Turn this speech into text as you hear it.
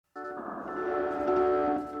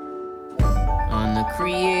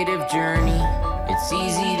creative journey. It's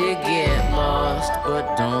easy to get lost,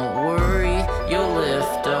 but don't worry, you'll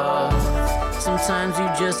lift off. Sometimes you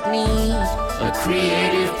just need a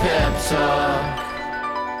creative pep talk.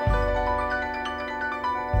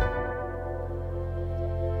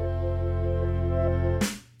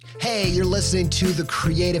 Hey, you're listening to the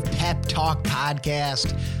Creative Pep Talk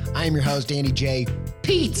podcast. I'm your host, Andy J.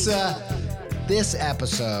 Pizza. This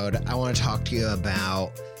episode, I want to talk to you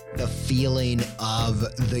about the feeling of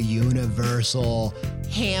the universal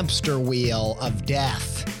hamster wheel of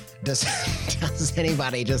death. Does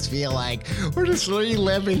anybody just feel like we're just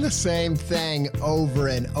reliving the same thing over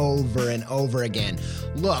and over and over again?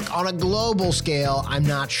 Look, on a global scale, I'm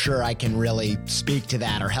not sure I can really speak to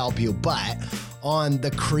that or help you, but on the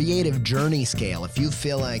creative journey scale, if you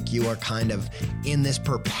feel like you are kind of in this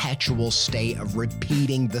perpetual state of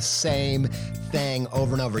repeating the same thing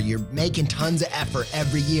over and over, you're making tons of effort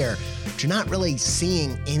every year, but you're not really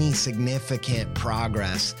seeing any significant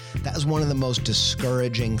progress, that is one of the most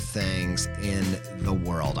discouraging things in the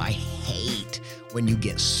world. I hate when you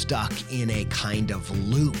get stuck in a kind of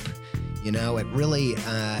loop. You know, it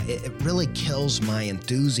really kills my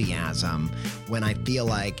enthusiasm when I feel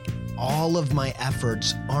like all of my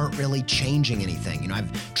efforts aren't really changing anything. You know,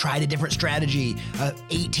 I've tried a different strategy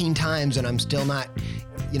 18 times and I'm still not,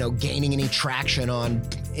 gaining any traction on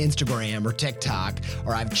Instagram or TikTok,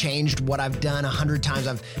 or I've changed what I've done 100 times.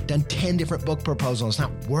 I've done 10 different book proposals. It's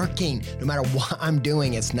not working. No matter what I'm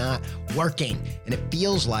doing, it's not working. And it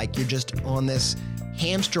feels like you're just on this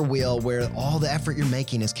hamster wheel where all the effort you're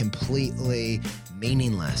making is completely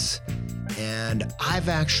meaningless. And I've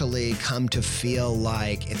actually come to feel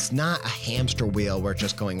like it's not a hamster wheel where it's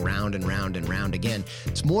just going round and round and round again.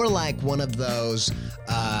 It's more like one of those,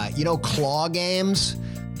 claw games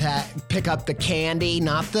that pick up the candy,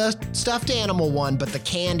 not the stuffed animal one, but the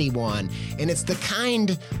candy one. And it's the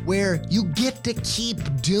kind where you get to keep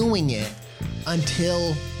doing it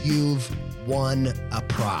until you've won a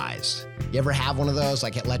prize. You ever have one of those?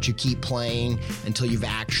 Like it lets you keep playing until you've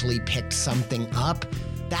actually picked something up?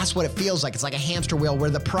 That's what it feels like. It's like a hamster wheel where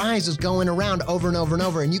the prize is going around over and over and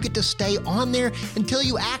over, and you get to stay on there until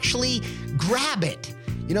you actually grab it.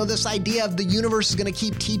 You know, this idea of the universe is going to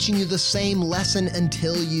keep teaching you the same lesson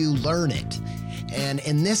until you learn it. And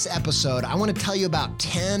in this episode, I want to tell you about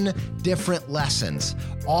 10 different lessons,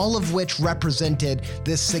 all of which represented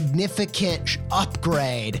this significant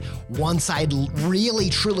upgrade once I'd really,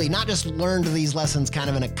 truly not just learned these lessons kind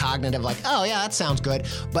of in a cognitive like, oh yeah, that sounds good,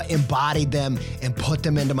 but embodied them and put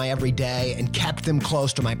them into my everyday and kept them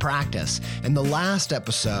close to my practice. In the last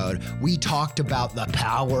episode, we talked about the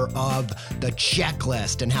power of the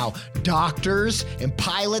checklist and how doctors and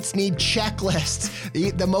pilots need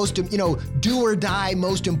checklists. The most, do or die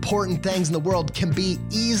most important things in the world can be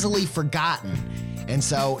easily forgotten. And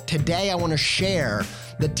so today I want to share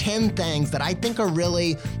the 10 things that I think are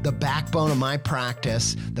really the backbone of my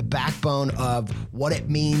practice, the backbone of what it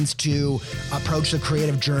means to approach the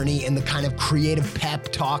creative journey in the kind of creative pep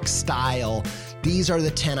talk style. These are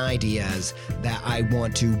the 10 ideas that I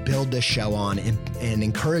want to build this show on and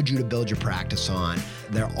encourage you to build your practice on.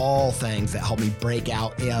 They're all things that help me break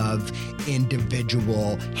out of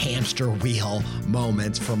individual hamster wheel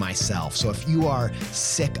moments for myself. So if you are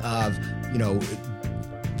sick of,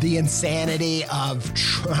 the insanity of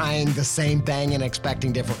trying the same thing and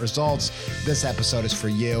expecting different results, this episode is for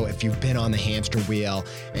you. If you've been on the hamster wheel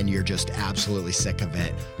and you're just absolutely sick of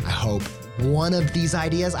it, I hope one of these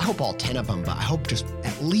ideas, I hope all 10 of them, but I hope just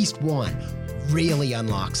at least one really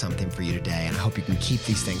unlock something for you today. And I hope you can keep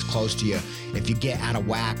these things close to you. If you get out of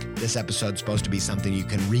whack, this episode's supposed to be something you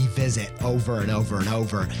can revisit over and over and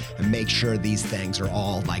over and make sure these things are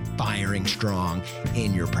all like firing strong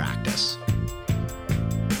in your practice.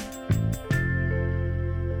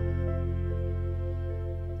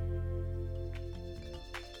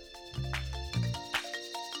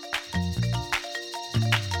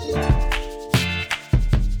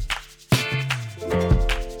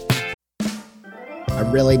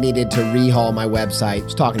 Really needed to rehaul my website. I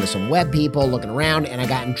was talking to some web people, looking around, and I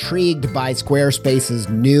got intrigued by Squarespace's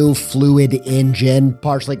new Fluid engine,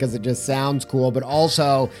 partially because it just sounds cool, but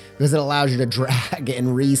also because it allows you to drag and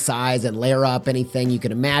resize and layer up anything you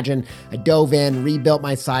can imagine. I dove in, rebuilt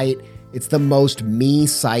my site. It's the most me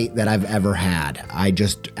site that I've ever had. I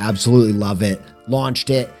just absolutely love it. Launched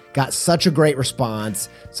it, Got such a great response.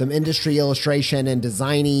 Some industry illustration and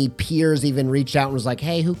designy peers even reached out and was like,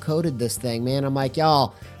 hey, who coded this thing, man? I'm like,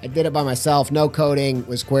 y'all, I did it by myself. No coding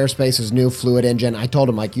with Squarespace's new Fluid Engine. I told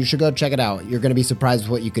him, like, you should go check it out. You're going to be surprised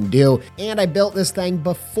with what you can do. And I built this thing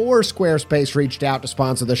before Squarespace reached out to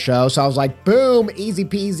sponsor the show. So I was like, boom, easy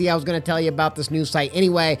peasy. I was going to tell you about this new site.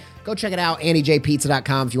 Anyway, go check it out,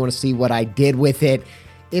 AndyJPizza.com, if you want to see what I did with it.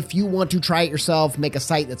 If you want to try it yourself, make a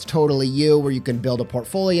site that's totally you, where you can build a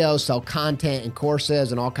portfolio, sell content and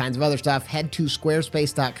courses and all kinds of other stuff, head to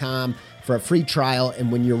squarespace.com for a free trial. And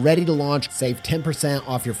when you're ready to launch, save 10%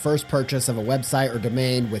 off your first purchase of a website or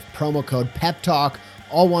domain with promo code PEPTALK,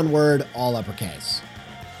 all one word, all uppercase.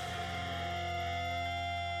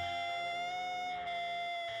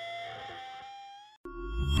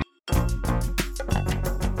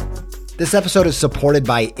 This episode is supported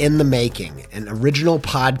by In the Making, an original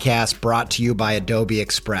podcast brought to you by Adobe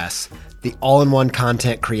Express, the all-in-one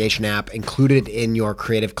content creation app included in your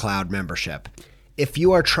Creative Cloud membership. If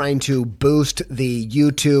you are trying to boost the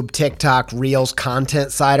YouTube, TikTok, Reels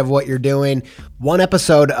content side of what you're doing, one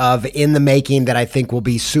episode of In the Making that I think will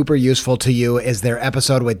be super useful to you is their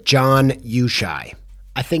episode with John Ushai.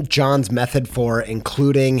 I think John's method for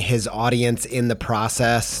including his audience in the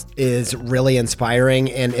process is really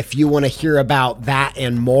inspiring. And if you want to hear about that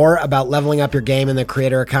and more about leveling up your game in the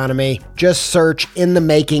creator economy, just search In the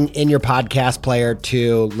Making in your podcast player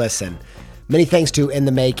to listen. Many thanks to In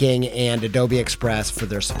the Making and Adobe Express for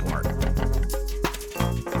their support.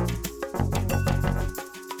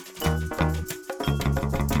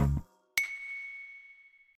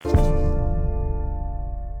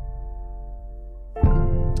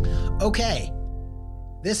 Okay,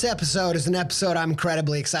 this episode is an episode I'm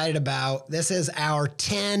incredibly excited about. This is our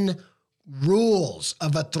 10 rules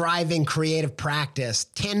of a thriving creative practice.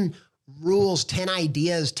 10 rules, 10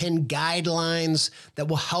 ideas, 10 guidelines that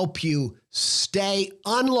will help you stay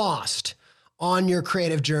unlost on your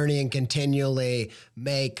creative journey and continually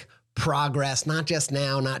make progress, not just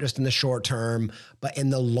now, not just in the short term, but in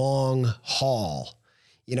the long haul.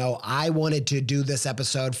 You know, I wanted to do this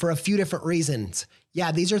episode for a few different reasons.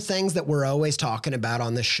 Yeah, these are things that we're always talking about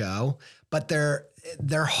on the show, but they're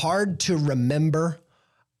hard to remember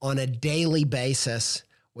on a daily basis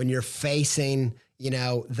when you're facing, you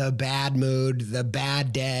know, the bad mood, the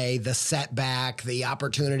bad day, the setback, the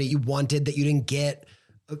opportunity you wanted that you didn't get,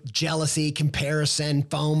 jealousy, comparison,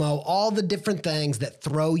 FOMO, all the different things that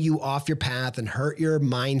throw you off your path and hurt your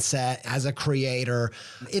mindset as a creator.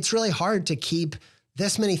 It's really hard to keep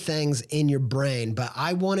this many things in your brain, but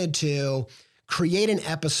I wanted to create an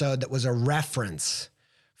episode that was a reference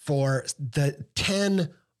for the 10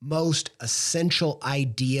 most essential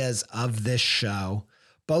ideas of this show,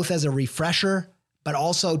 both as a refresher, but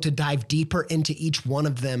also to dive deeper into each one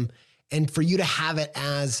of them and for you to have it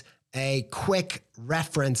as a quick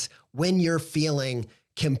reference when you're feeling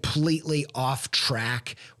completely off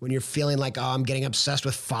track, when you're feeling like, oh, I'm getting obsessed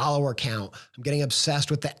with follower count. I'm getting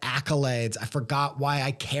obsessed with the accolades. I forgot why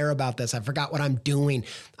I care about this. I forgot what I'm doing.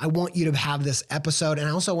 I want you to have this episode. And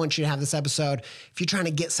I also want you to have this episode if you're trying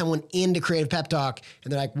to get someone into Creative Pep Talk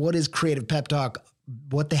and they're like, what is Creative Pep Talk?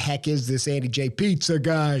 What the heck is this Andy J. Pizza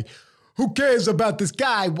guy? Who cares about this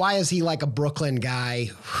guy? Why is he like a Brooklyn guy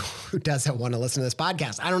who doesn't want to listen to this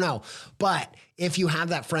podcast? I don't know. But if you have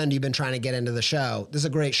that friend you've been trying to get into the show, this is a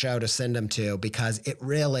great show to send them to because it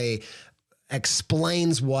really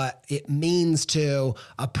explains what it means to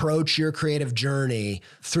approach your creative journey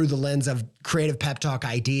through the lens of Creative Pep Talk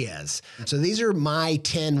ideas. So these are my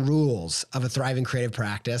 10 rules of a thriving creative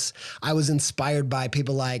practice. I was inspired by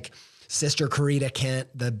people like Sister Karita Kent,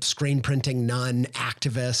 the screen printing nun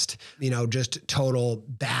activist, you know, just total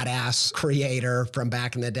badass creator from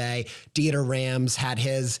back in the day. Dieter Rams had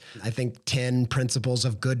his, I think, 10 principles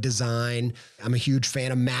of good design. I'm a huge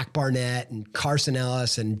fan of Mac Barnett and Carson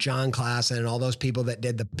Ellis and John Klassen and all those people that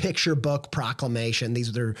did the picture book proclamation.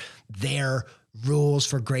 These are their rules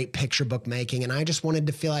for great picture book making. And I just wanted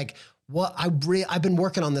to feel like, well, I've been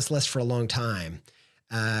working on this list for a long time.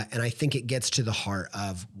 And I think it gets to the heart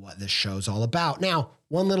of what this show's all about. Now,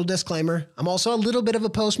 one little disclaimer, I'm also a little bit of a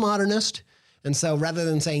postmodernist. And so rather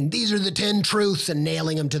than saying, these are the 10 truths and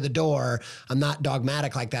nailing them to the door, I'm not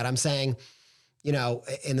dogmatic like that. I'm saying, you know,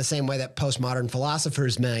 in the same way that postmodern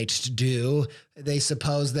philosophers might do, they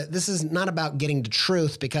suppose that this is not about getting to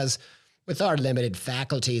truth because with our limited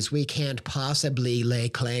faculties, we can't possibly lay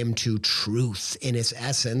claim to truth in its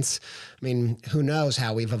essence. I mean, who knows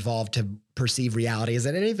how we've evolved to perceive reality? Is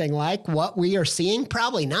it anything like what we are seeing?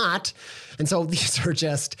 Probably not. And so these are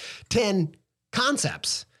just 10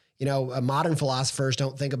 concepts, Modern philosophers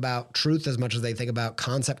don't think about truth as much as they think about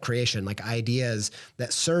concept creation, like ideas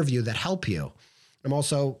that serve you, that help you. I'm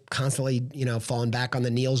also constantly, falling back on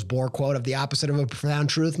the Niels Bohr quote of the opposite of a profound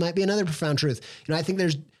truth might be another profound truth. I think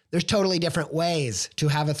there's totally different ways to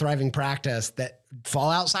have a thriving practice that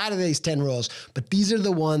fall outside of these 10 rules, but these are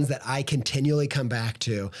the ones that I continually come back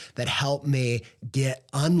to that help me get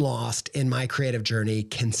unlost in my creative journey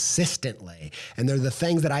consistently. And they're the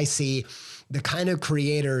things that I see the kind of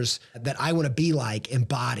creators that I want to be like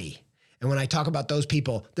embody. And when I talk about those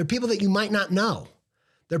people, they're people that you might not know.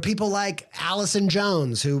 They're people like Allison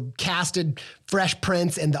Jones, who casted Fresh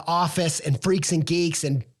Prince and The Office and Freaks and Geeks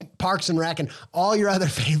and Parks and Rec and all your other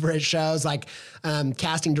favorite shows, like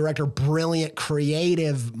casting director, brilliant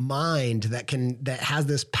creative mind that has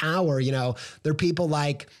this power. They're people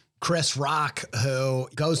like Chris Rock, who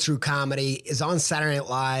goes through comedy, is on Saturday Night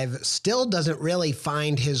Live, still doesn't really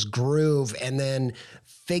find his groove, and then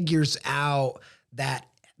figures out that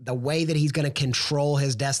the way that he's going to control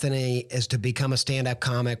his destiny is to become a stand-up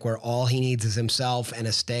comic where all he needs is himself and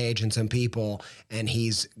a stage and some people, and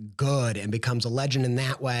he's good and becomes a legend in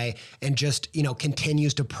that way, and just,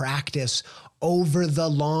 continues to practice over the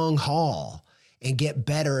long haul and get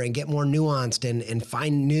better and get more nuanced and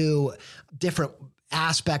find new, different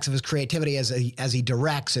aspects of his creativity as he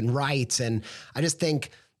directs and writes. And I just think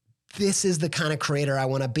this is the kind of creator I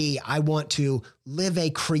want to be. I want to live a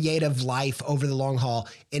creative life over the long haul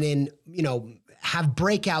and have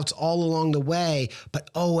breakouts all along the way, but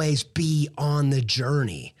always be on the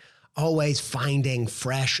journey, always finding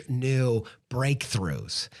fresh, new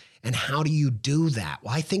breakthroughs. And how do you do that?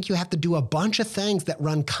 Well, I think you have to do a bunch of things that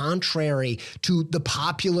run contrary to the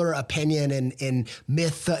popular opinion and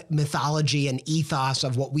mythology and ethos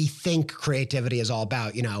of what we think creativity is all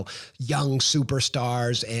about. Young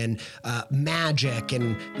superstars and magic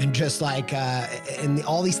and just like and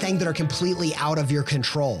all these things that are completely out of your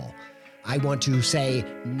control. I want to say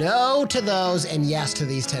no to those and yes to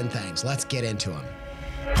these 10 things. Let's get into them.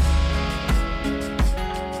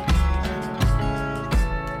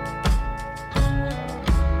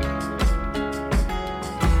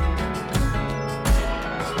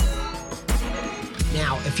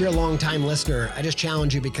 If you're a longtime listener, I just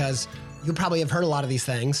challenge you because you probably have heard a lot of these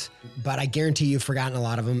things, but I guarantee you've forgotten a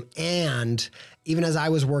lot of them. And even as I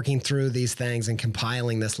was working through these things and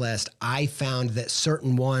compiling this list, I found that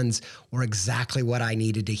certain ones were exactly what I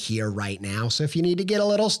needed to hear right now. So if you need to get a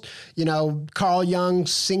little, Carl Jung,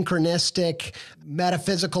 synchronistic,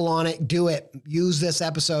 metaphysical on it, do it. Use this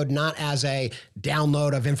episode not as a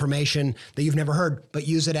download of information that you've never heard, but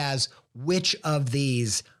use it as which of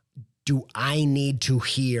these do I need to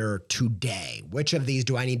hear today? Which of these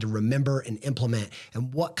do I need to remember and implement?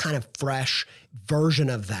 And what kind of fresh version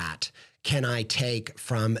of that can I take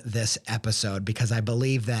from this episode? Because I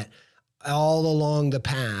believe that all along the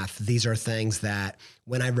path, these are things that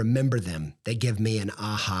when I remember them, they give me an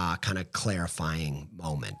aha kind of clarifying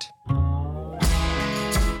moment.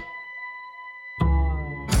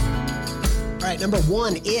 All right, number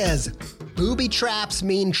one is booby traps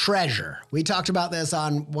mean treasure. We talked about this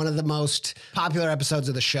on one of the most popular episodes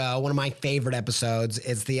of the show. One of my favorite episodes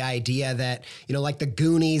is the idea that, like the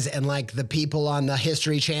Goonies and like the people on the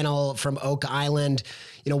History Channel from Oak Island,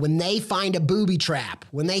 when they find a booby trap,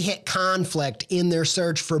 when they hit conflict in their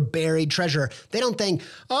search for buried treasure, they don't think,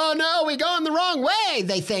 oh no, we gone the wrong way.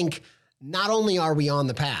 They think, not only are we on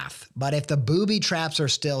the path, but if the booby traps are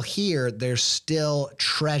still here, there's still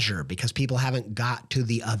treasure because people haven't got to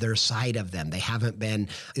the other side of them. They haven't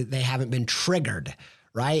been triggered,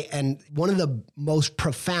 right? And one of the most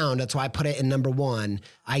profound, that's why I put it in number one,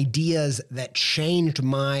 ideas that changed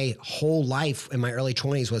my whole life in my early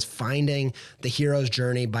 20s was finding The Hero's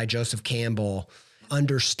Journey by Joseph Campbell,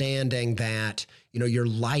 understanding that, your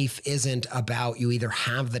life isn't about you either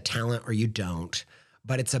have the talent or you don't,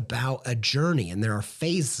 but it's about a journey, and there are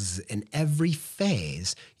phases. In every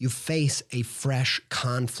phase, you face a fresh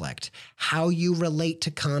conflict. How you relate to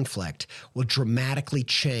conflict will dramatically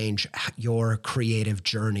change your creative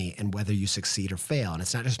journey and whether you succeed or fail. And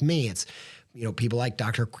it's not just me, it's people like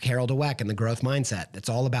Dr. Carol Dweck and the growth mindset. It's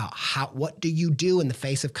all about what do you do in the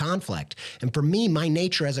face of conflict? And for me, my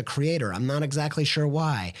nature as a creator, I'm not exactly sure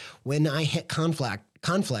why, when I hit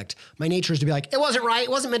conflict, my nature is to be like, it wasn't right, it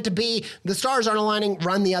wasn't meant to be, the stars aren't aligning,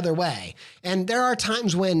 run the other way. And there are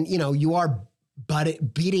times when, you are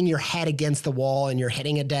beating your head against the wall and you're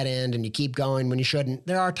hitting a dead end and you keep going when you shouldn't.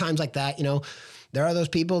 There are times like that, There are those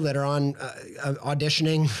people that are on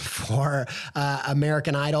auditioning for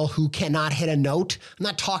American Idol who cannot hit a note. I'm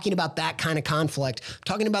not talking about that kind of conflict. I'm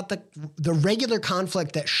talking about the regular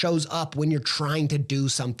conflict that shows up when you're trying to do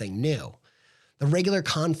something new. the regular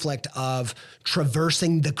conflict of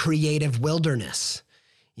traversing the creative wilderness,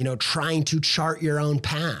 trying to chart your own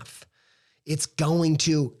path. It's going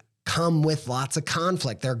to come with lots of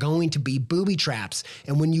conflict. There are going to be booby traps.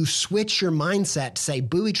 And when you switch your mindset to say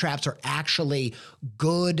booby traps are actually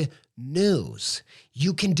good news,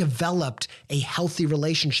 you can develop a healthy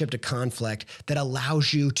relationship to conflict that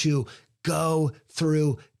allows you to go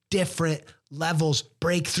through different levels,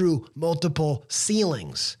 break through multiple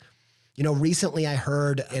ceilings. Recently I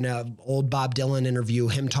heard in an old Bob Dylan interview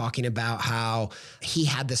him talking about how he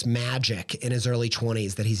had this magic in his early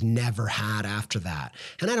 20s that he's never had after that.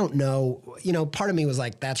 And I don't know, part of me was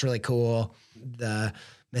like, that's really cool. The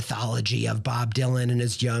mythology of Bob Dylan in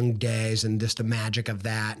his young days and just the magic of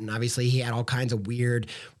that. And obviously he had all kinds of weird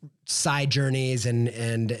side journeys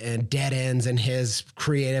and dead ends in his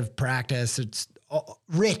creative practice. It's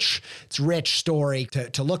rich story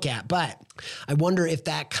to look at. But I wonder if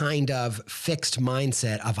that kind of fixed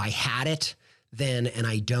mindset of I had it then and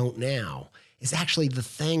I don't now is actually the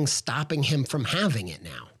thing stopping him from having it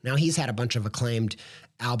now. Now he's had a bunch of acclaimed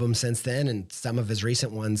albums since then, and some of his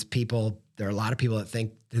recent ones, there are a lot of people that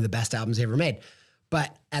think they're the best albums he ever made.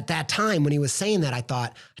 But at that time when he was saying that, I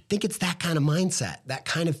thought, I think it's that kind of mindset, that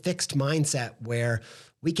kind of fixed mindset where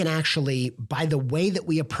we can actually, by the way that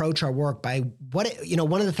we approach our work, by one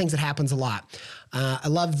of the things that happens a lot. I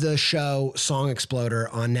love the show Song Exploder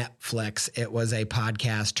on Netflix. It was a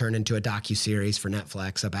podcast turned into a docuseries for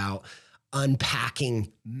Netflix about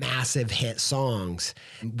unpacking massive hit songs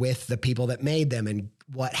with the people that made them and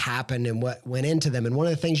what happened and what went into them. And one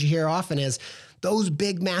of the things you hear often is those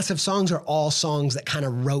big, massive songs are all songs that kind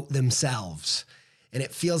of wrote themselves. And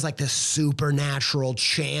it feels like this supernatural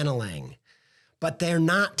channeling. But they're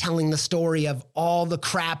not telling the story of all the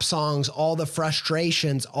crap songs, all the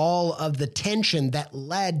frustrations, all of the tension that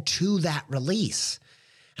led to that release.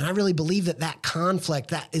 And I really believe that conflict,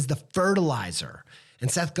 that is the fertilizer. And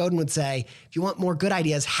Seth Godin would say, if you want more good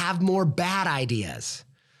ideas, have more bad ideas.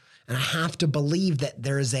 And I have to believe that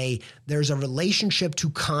there's a relationship to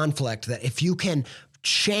conflict that if you can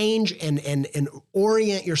change and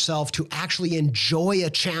orient yourself to actually enjoy a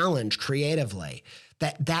challenge creatively,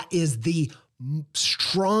 that is the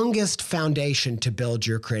strongest foundation to build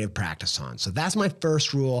your creative practice on. So that's my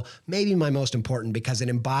first rule, maybe my most important, because it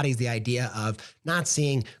embodies the idea of not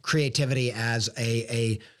seeing creativity as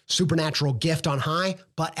a supernatural gift on high,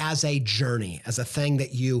 but as a journey, as a thing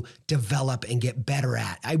that you develop and get better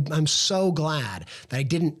at. I'm so glad that I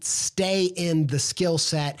didn't stay in the skill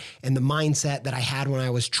set and the mindset that I had when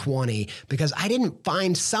I was 20, because I didn't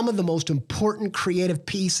find some of the most important creative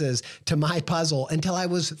pieces to my puzzle until I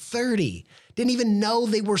was 30. Didn't even know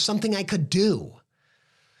they were something I could do.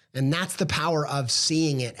 And that's the power of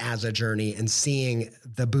seeing it as a journey and seeing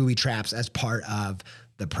the booby traps as part of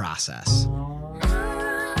the process.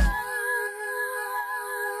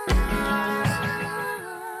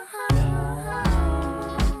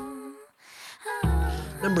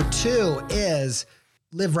 Number 2 is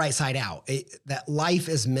live right side out. That life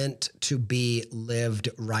is meant to be lived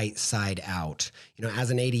right side out.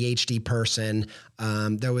 As an ADHD person,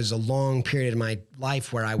 there was a long period in my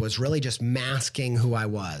life where I was really just masking who I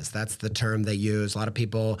was. That's the term they use. A lot of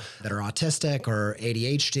people that are autistic or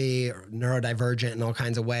ADHD or neurodivergent in all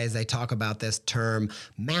kinds of ways, they talk about this term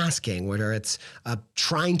masking, where it's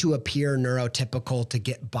trying to appear neurotypical to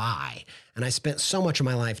get by. And I spent so much of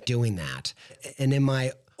my life doing that. And in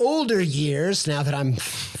my older years, now that I'm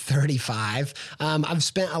 35, I've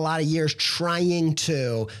spent a lot of years trying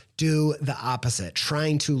to do the opposite,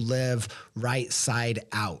 trying to live right side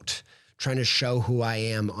out, trying to show who I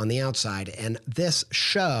am on the outside. And this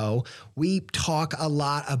show, we talk a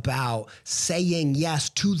lot about saying yes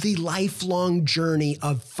to the lifelong journey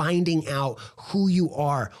of finding out who you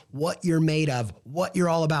are, what you're made of, what you're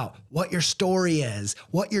all about, what your story is,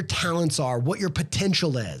 what your talents are, what your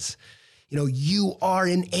potential is. You are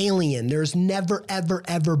an alien. There's never, ever,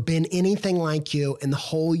 ever been anything like you in the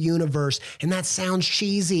whole universe. And that sounds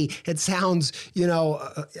cheesy. It sounds,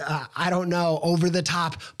 I don't know, over the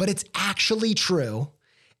top, but it's actually true.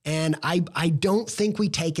 And I don't think we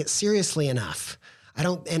take it seriously enough. I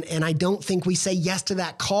don't think we say yes to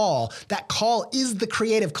that call. That call is the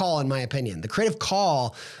creative call, in my opinion. The creative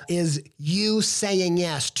call is you saying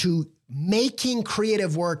yes to making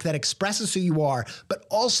creative work that expresses who you are, but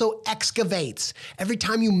also excavates. Every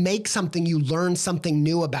time you make something, you learn something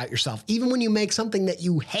new about yourself. Even when you make something that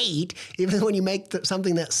you hate, even when you make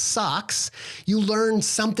something that sucks, you learn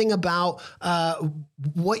something about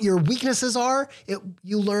what your weaknesses are.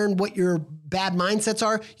 You learn what your bad mindsets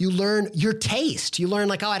are. You learn your taste. You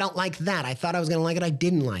learn I don't like that. I thought I was going to like it. I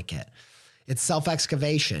didn't like it. It's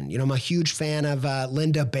self-excavation. I'm a huge fan of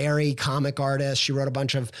Linda Barry, comic artist. She wrote a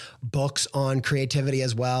bunch of books on creativity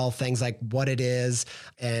as well, things like What It Is.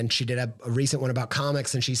 And she did a recent one about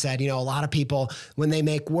comics. And she said, a lot of people, when they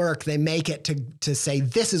make work, they make it to say,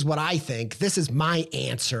 this is what I think. This is my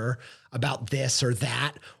answer about this or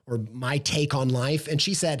that, or my take on life. And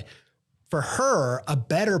she said, for her, a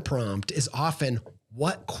better prompt is often,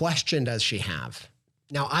 what question does she have?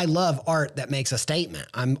 Now, I love art that makes a statement.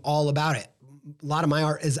 I'm all about it. A lot of my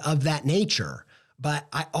art is of that nature. But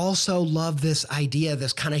I also love this idea,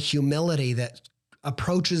 this kind of humility that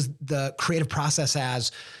approaches the creative process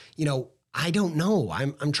as, I don't know.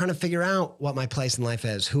 I'm trying to figure out what my place in life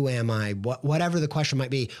is. Who am I? Whatever the question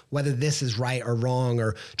might be, whether this is right or wrong,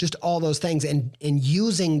 or just all those things. And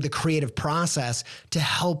using the creative process to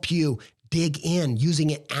help you dig in,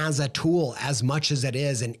 using it as a tool as much as it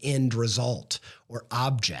is an end result or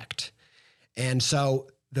object. And so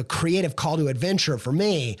the creative call to adventure for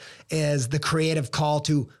me is the creative call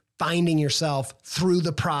to finding yourself through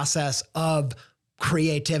the process of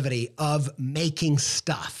creativity, of making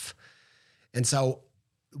stuff. And so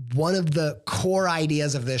one of the core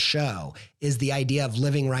ideas of this show is the idea of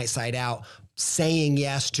living right side out, saying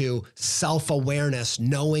yes to self-awareness,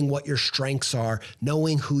 knowing what your strengths are,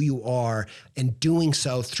 knowing who you are, and doing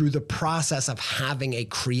so through the process of having a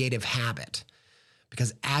creative habit.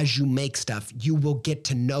 Because as you make stuff, you will get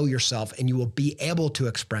to know yourself and you will be able to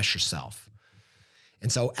express yourself. And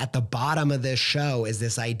so at the bottom of this show is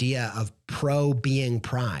this idea of being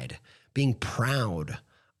pride, being proud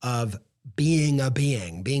of being a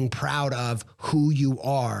being proud of who you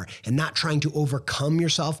are, and not trying to overcome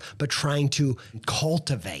yourself, but trying to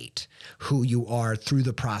cultivate who you are through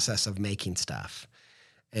the process of making stuff,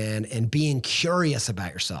 and being curious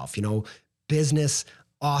about yourself. Business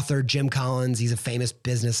author Jim Collins, he's a famous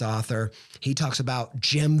business author. He talks about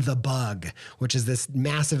Jim the Bug, which is this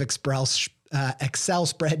massive Excel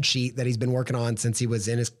spreadsheet that he's been working on since he was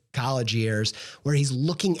in his college years, where he's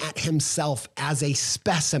looking at himself as a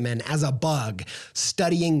specimen, as a bug,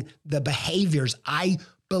 studying the behaviors. I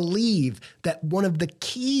believe that one of the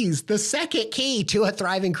keys, the second key to a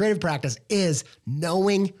thriving creative practice, is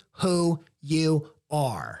knowing who you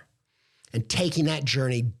are and taking that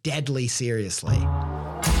journey deadly seriously.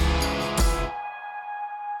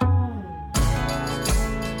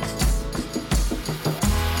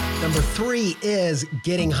 Number 3 is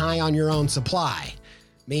getting high on your own supply,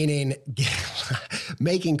 meaning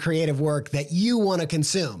making creative work that you want to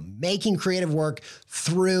consume, making creative work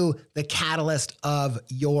through the catalyst of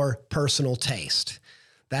your personal taste.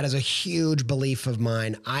 That is a huge belief of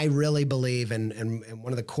mine. I really believe, and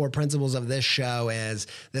one of the core principles of this show is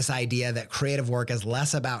this idea that creative work is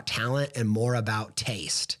less about talent and more about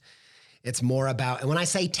taste. It's more about, and when I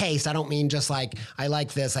say taste, I don't mean just like, I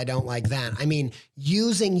like this, I don't like that. I mean,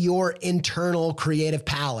 using your internal creative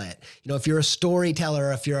palette. If you're a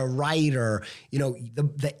storyteller, if you're a writer,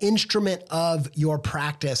 the instrument of your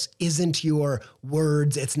practice isn't your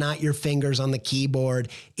words. It's not your fingers on the keyboard.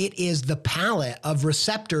 It is the palette of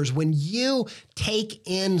receptors. When you take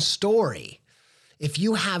in story, if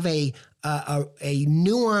you have a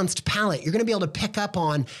nuanced palette, you're going to be able to pick up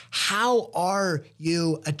on how are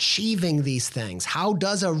you achieving these things? How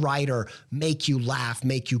does a writer make you laugh,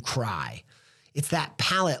 make you cry? It's that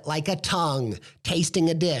palette, like a tongue,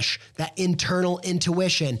 tasting a dish, that internal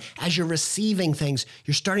intuition. As you're receiving things,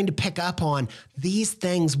 you're starting to pick up on these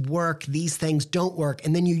things work, these things don't work.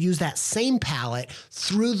 And then you use that same palette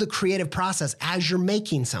through the creative process as you're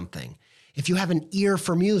making something. If you have an ear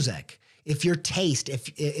for music, if your taste,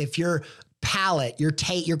 if your palate,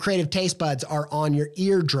 your creative taste buds are on your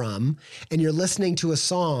eardrum and you're listening to a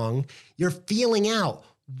song, you're feeling out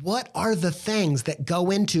what are the things that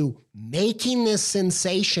go into making this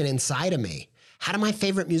sensation inside of me. How do my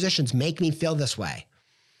favorite musicians make me feel this way?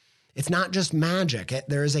 It's not just magic.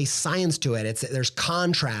 There is a science to it. There's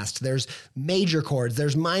contrast. There's major chords.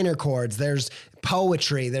 There's minor chords. There's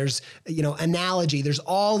poetry. There's analogy. There's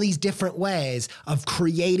all these different ways of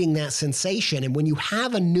creating that sensation. And when you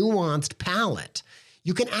have a nuanced palette,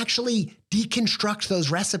 you can actually deconstruct those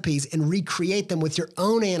recipes and recreate them with your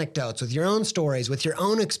own anecdotes, with your own stories, with your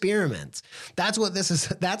own experiments. That's what this is.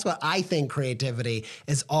 That's what I think creativity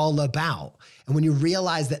is all about. And when you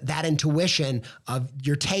realize that intuition of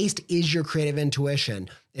your taste is your creative intuition,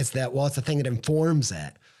 it's the thing that informs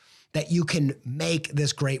it. that you can make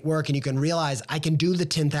this great work, and you can realize I can do the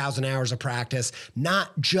 10,000 hours of practice, not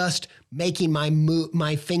just making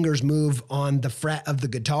my fingers move on the fret of the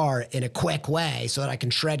guitar in a quick way so that I can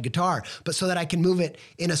shred guitar, but so that I can move it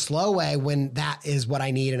in a slow way when that is what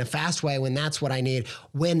I need, in a fast way when that's what I need,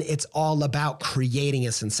 when it's all about creating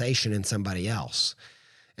a sensation in somebody else.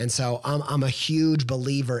 And so I'm a huge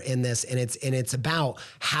believer in this, and it's about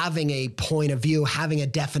having a point of view, having a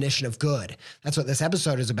definition of good. That's what this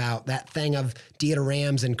episode is about. That thing of Dieter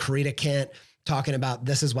Rams and Corita Kent talking about,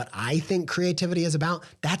 this is what I think creativity is about.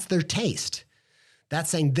 That's their taste. That's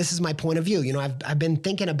saying, this is my point of view. I've been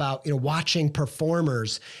thinking about, watching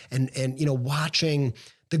performers and watching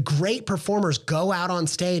the great performers go out on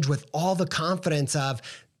stage with all the confidence of,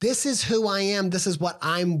 this is who I am. This is what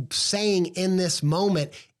I'm saying in this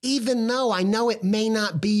moment, even though I know it may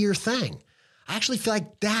not be your thing. I actually feel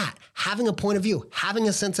like that, having a point of view, having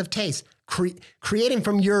a sense of taste, creating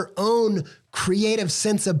from your own creative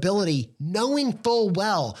sensibility, knowing full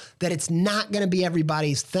well that it's not going to be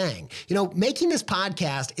everybody's thing. Making this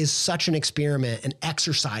podcast is such an experiment, an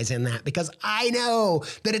exercise in that, because I know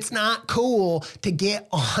that it's not cool to get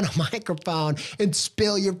on a microphone and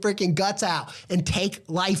spill your freaking guts out and take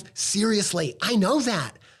life seriously. I know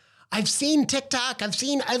that. I've seen TikTok. I've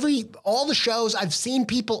seen all the shows. I've seen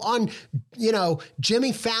people on,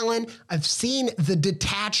 Jimmy Fallon. I've seen the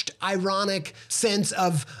detached, ironic sense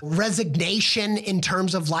of resignation in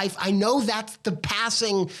terms of life. I know that's the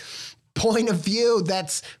passing point of view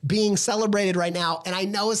that's being celebrated right now. And I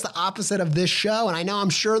know it's the opposite of this show. And I'm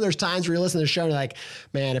sure there's times where you're listening to the show and you're like,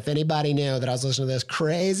 man, if anybody knew that I was listening to this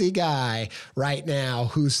crazy guy right now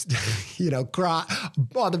who's,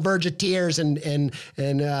 on the verge of tears and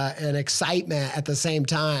excitement at the same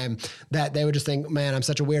time, that they would just think, man, I'm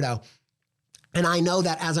such a weirdo. And I know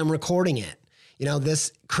that as I'm recording it,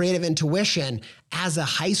 this creative intuition, as a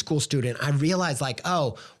high school student, I realized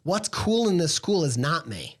what's cool in this school is not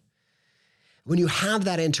me. When you have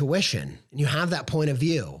that intuition and you have that point of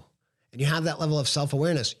view and you have that level of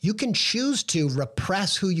self-awareness, you can choose to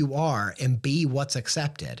repress who you are and be what's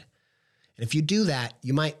accepted. And if you do that,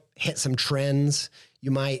 you might hit some trends.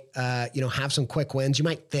 You might, have some quick wins. You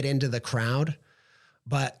might fit into the crowd.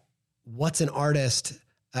 But what's an artist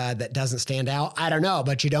that doesn't stand out? I don't know,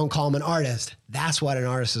 but you don't call them an artist. That's what an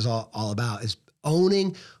artist is all about, is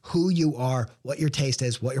owning who you are, what your taste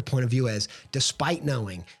is, what your point of view is, despite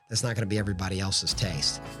knowing that's not going to be everybody else's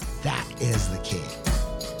taste. That is the key.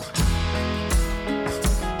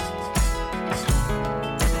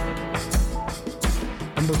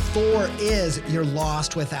 Number 4 is you're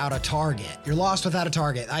lost without a target. You're lost without a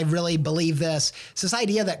target. I really believe this. It's this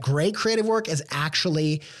idea that great creative work is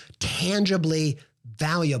actually tangibly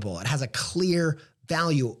valuable. It has a clear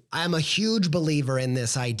value. I'm a huge believer in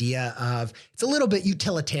this idea of, it's a little bit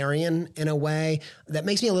utilitarian in a way that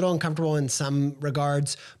makes me a little uncomfortable in some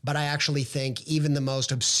regards, but I actually think even the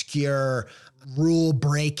most obscure,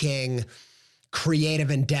 rule-breaking,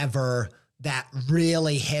 creative endeavor that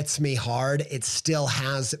really hits me hard, it still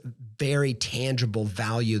has very tangible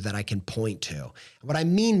value that I can point to. What I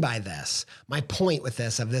mean by this, my point with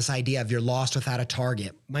this, of this idea of you're lost without a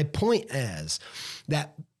target, my point is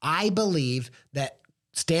that I believe that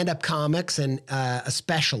stand-up comics, and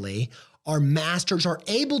especially, are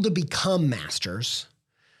able to become masters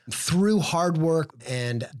through hard work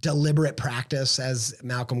and deliberate practice, as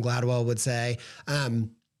Malcolm Gladwell would say. I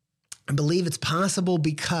believe it's possible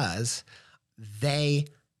because they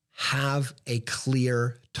have a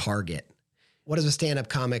clear target. What is a stand-up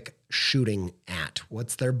comic shooting at?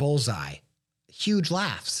 What's their bullseye? Huge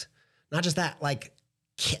laughs. Not just that,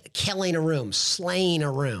 killing a room, slaying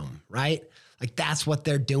a room, right? That's what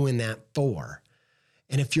they're doing that for.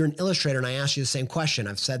 And if you're an illustrator, and I ask you the same question,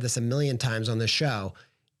 I've said this a million times on this show,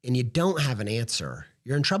 and you don't have an answer,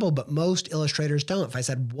 you're in trouble, but most illustrators don't. If I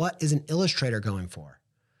said, what is an illustrator going for?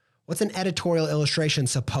 What's an editorial illustration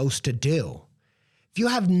supposed to do? If you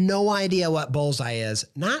have no idea what bullseye is,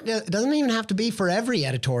 it doesn't even have to be for every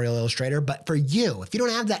editorial illustrator, but for you, if you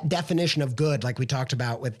don't have that definition of good, like we talked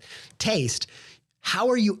about with taste, how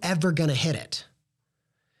are you ever going to hit it?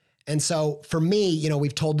 And so for me,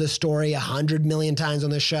 we've told this story 100 million times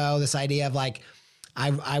on this show, this idea of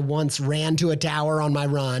I once ran to a tower on my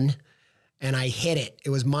run and I hit it.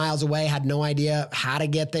 It was miles away, had no idea how to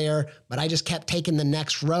get there, but I just kept taking the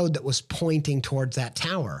next road that was pointing towards that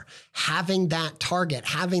tower. Having that target,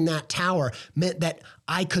 having that tower meant that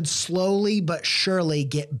I could slowly but surely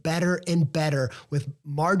get better and better with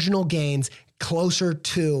marginal gains closer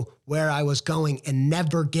to where I was going and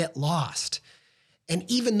never get lost. And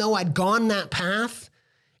even though I'd gone that path,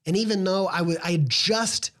 and even though I had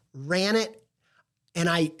just ran it, and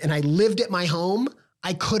I lived at my home,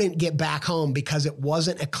 I couldn't get back home because it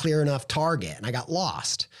wasn't a clear enough target and I got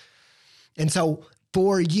lost. And so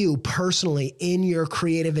for you personally in your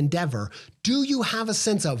creative endeavor, do you have a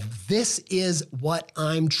sense of this is what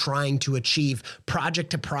I'm trying to achieve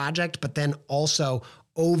project to project, but then also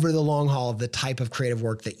over the long haul of the type of creative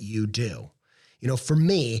work that you do? You know, for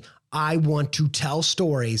me, I want to tell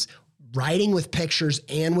stories, writing with pictures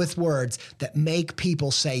and with words that make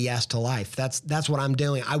people say yes to life. That's what I'm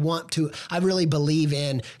doing. I really believe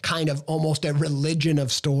in kind of almost a religion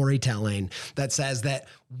of storytelling that says that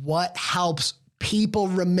what helps people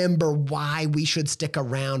remember why we should stick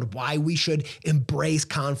around, why we should embrace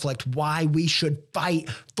conflict, why we should fight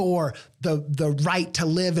for the right to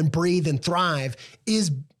live and breathe and thrive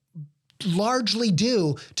is largely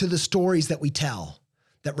due to the stories that we tell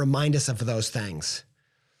that remind us of those things.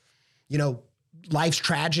 You know, life's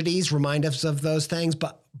tragedies remind us of those things,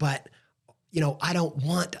 but you know, I don't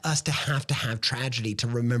want us to have tragedy to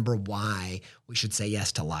remember why we should say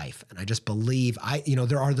yes to life. And I just believe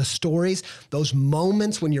there are the stories, those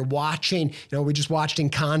moments when you're watching, we just watched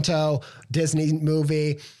Encanto, Disney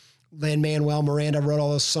movie, Lin-Manuel Miranda wrote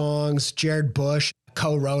all those songs, Jared Bush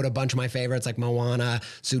co-wrote a bunch of my favorites like Moana,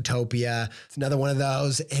 Zootopia. It's another one of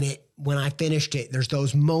those. And when I finished it, there's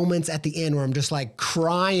those moments at the end where I'm just like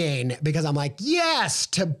crying because I'm like, yes,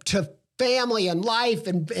 to family and life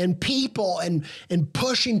and people and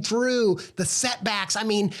pushing through the setbacks. I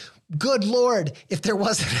mean, good Lord, if there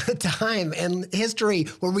wasn't a time in history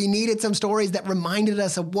where we needed some stories that reminded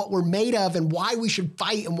us of what we're made of and why we should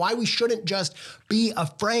fight and why we shouldn't just be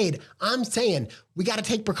afraid. I'm saying we got to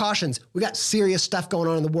take precautions. We got serious stuff going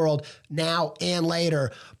on in the world now and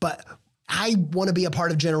later, but I want to be a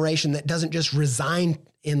part of a generation that doesn't just resign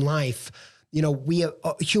in life. We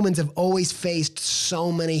humans have always faced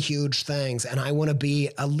so many huge things, and I want to be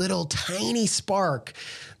a little tiny spark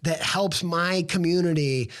that helps my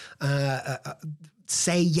community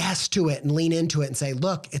say yes to it and lean into it and say,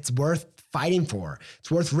 look, it's worth fighting for.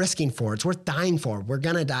 It's worth risking for. It's worth dying for. We're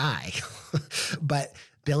going to die. But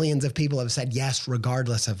billions of people have said yes,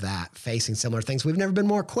 regardless of that, facing similar things. We've never been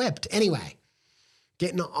more equipped. Anyway,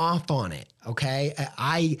 getting off on it, okay?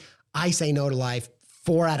 I say no to life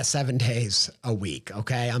 4 out of 7 days a week,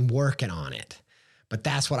 okay? I'm working on it. But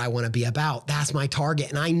that's what I want to be about. That's my target.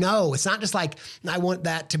 And I know it's not just like I want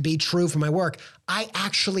that to be true for my work. I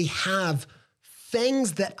actually have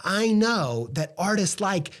things that I know that artists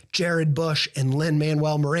like Jared Bush and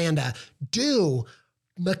Lin-Manuel Miranda do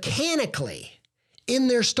mechanically in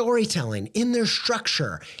their storytelling, in their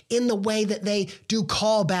structure, in the way that they do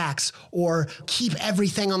callbacks or keep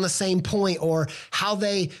everything on the same point or how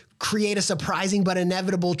they create a surprising but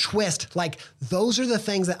inevitable twist. Like those are the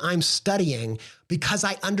things that I'm studying because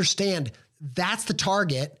I understand that's the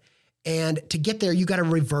target. And to get there, you got to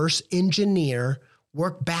reverse engineer,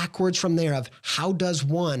 work backwards from there of how does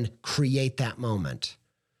one create that moment?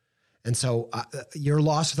 And so you're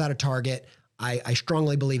lost without a target. I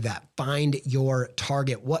strongly believe that. Find your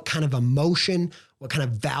target. What kind of emotion, what kind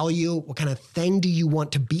of value, what kind of thing do you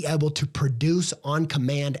want to be able to produce on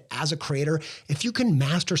command as a creator? If you can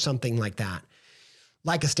master something like that,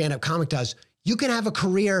 like a stand-up comic does, you can have a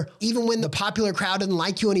career, even when the popular crowd doesn't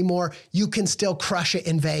like you anymore, you can still crush it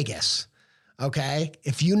in Vegas, okay?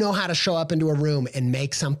 If you know how to show up into a room and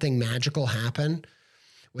make something magical happen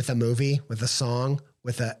with a movie, with a song,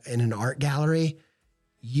 in an art gallery,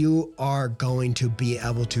 you are going to be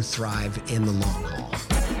able to thrive in the long haul.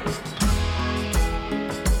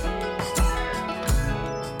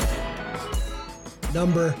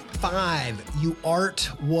 Number 5, you art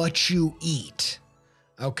what you eat.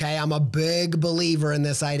 Okay, I'm a big believer in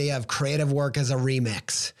this idea of creative work as a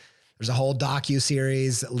remix. There's a whole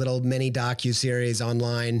docuseries, little mini docuseries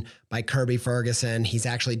online by Kirby Ferguson. He's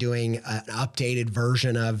actually doing an updated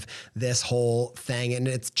version of this whole thing, and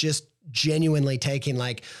it's just genuinely taking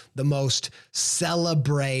like the most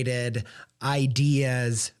celebrated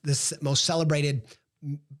ideas, the most celebrated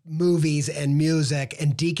movies and music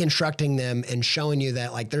and deconstructing them and showing you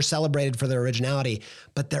that like they're celebrated for their originality,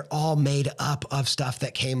 but they're all made up of stuff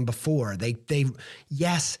that came before. They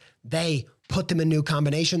put them in new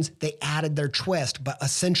combinations. They added their twist, but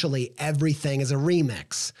essentially everything is a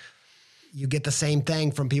remix. You get the same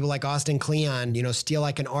thing from people like Austin Kleon, steal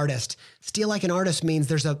like an artist. Steal like an artist means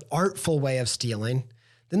there's an artful way of stealing.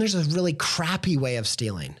 Then there's a really crappy way of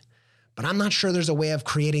stealing. But I'm not sure there's a way of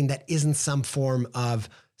creating that isn't some form of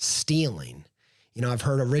stealing. I've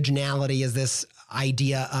heard originality is this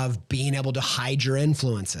idea of being able to hide your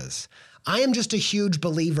influences. I am just a huge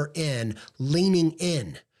believer in leaning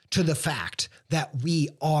in to the fact that we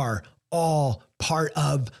are all part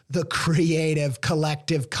of the creative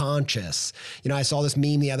collective conscious. I saw this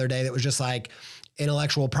meme the other day that was just like,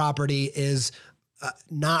 intellectual property is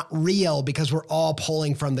not real because we're all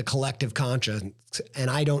pulling from the collective conscious. And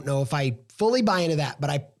I don't know if I fully buy into that, but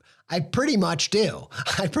I pretty much do.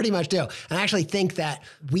 I pretty much do. And I actually think that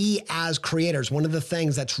we as creators, one of the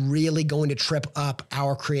things that's really going to trip up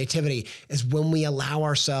our creativity is when we allow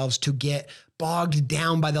ourselves to get bogged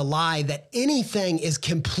down by the lie that anything is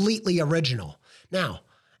completely original. Now,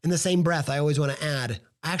 in the same breath, I always want to add,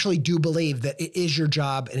 I actually do believe that it is your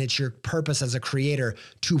job and it's your purpose as a creator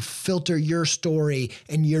to filter your story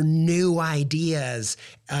and your new ideas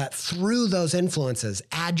through those influences.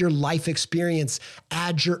 Add your life experience,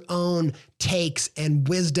 add your own takes and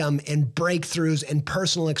wisdom and breakthroughs and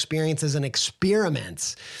personal experiences and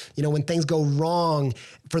experiments. When things go wrong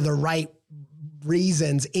for the right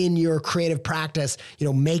reasons in your creative practice,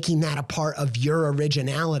 making that a part of your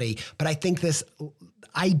originality. But I think this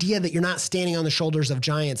idea that you're not standing on the shoulders of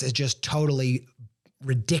giants is just totally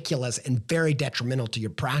ridiculous and very detrimental to your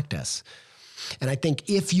practice. And I think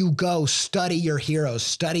if you go study your heroes,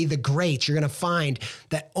 study the greats, you're going to find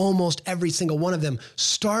that almost every single one of them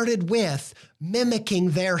started with mimicking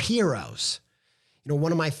their heroes.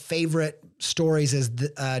 One of my favorite stories is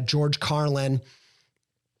George Carlin,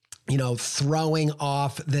 throwing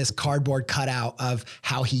off this cardboard cutout of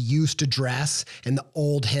how he used to dress and the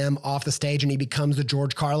old him off the stage, and he becomes the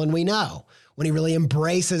George Carlin we know. When he really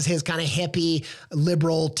embraces his kind of hippie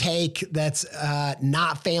liberal take that's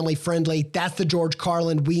not family friendly, that's the George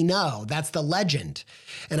Carlin we know. That's the legend.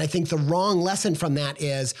 And I think the wrong lesson from that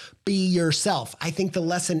is be yourself. I think the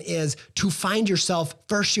lesson is to find yourself,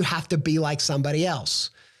 first you have to be like somebody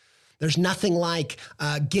else. There's nothing like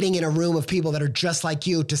getting in a room of people that are just like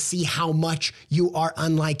you to see how much you are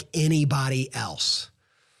unlike anybody else.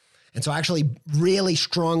 And so I actually really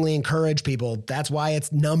strongly encourage people, that's why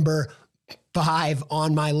it's number 5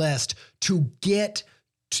 on my list, to get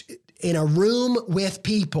in a room with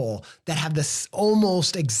people that have this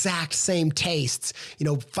almost exact same tastes,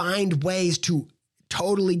 find ways to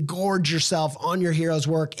totally gorge yourself on your hero's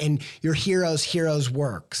work and your hero's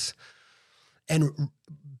works. And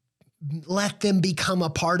let them become a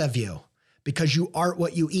part of you because you are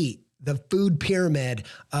what you eat. The food pyramid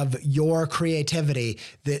of your creativity,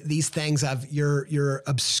 these things of your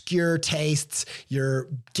obscure tastes, your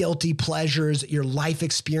guilty pleasures, your life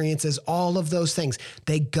experiences, all of those things,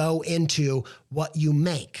 they go into what you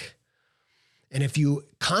make. And if you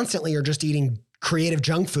constantly are just eating creative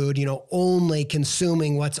junk food, only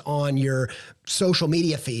consuming what's on your social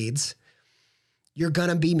media feeds, you're going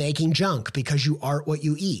to be making junk because you are what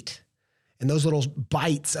you eat. And those little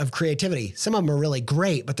bites of creativity, some of them are really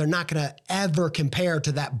great, but they're not going to ever compare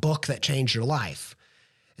to that book that changed your life.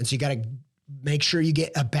 And so you got to make sure you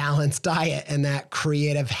get a balanced diet and that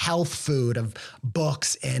creative health food of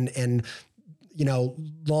books and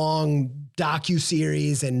long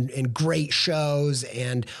docuseries and great shows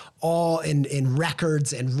and all in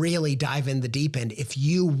records, and really dive in the deep end if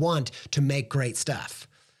you want to make great stuff.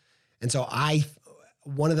 And so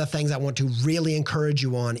one of the things I want to really encourage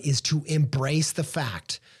you on is to embrace the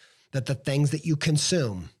fact that the things that you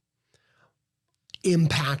consume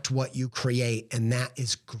impact what you create, and that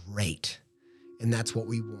is great. And that's what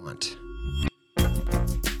we want.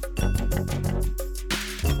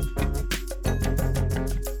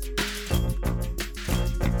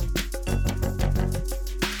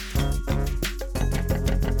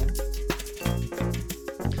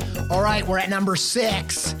 All right, we're at number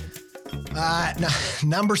 6.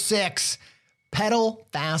 Number 6, pedal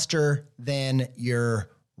faster than you're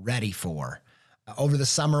ready for. Over the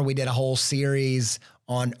summer, we did a whole series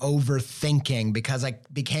on overthinking because I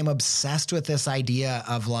became obsessed with this idea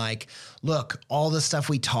of like, look, all the stuff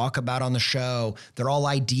we talk about on the show, they're all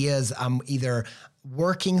ideas I'm either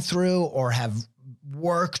working through or have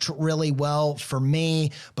worked really well for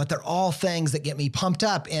me, but they're all things that get me pumped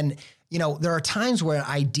up. And there are times where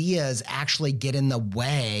ideas actually get in the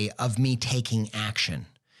way of me taking action.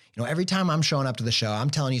 Every time I'm showing up to the show, I'm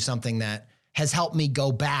telling you something that has helped me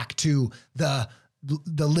go back to the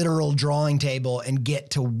literal drawing table and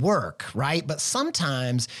get to work, right? But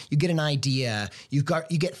sometimes you get an idea, you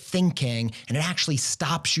get thinking, and it actually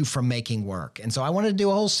stops you from making work. And so I wanted to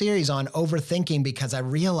do a whole series on overthinking because I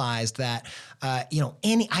realized that,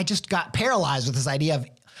 I just got paralyzed with this idea of,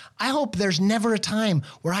 I hope there's never a time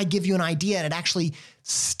where I give you an idea and it actually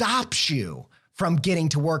stops you from getting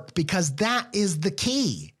to work, because that is the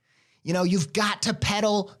key. You've got to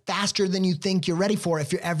pedal faster than you think you're ready for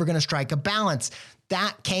if you're ever going to strike a balance.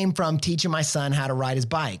 That came from teaching my son how to ride his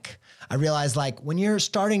bike. I realized like when you're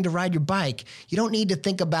starting to ride your bike, you don't need to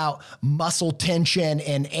think about muscle tension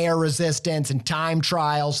and air resistance and time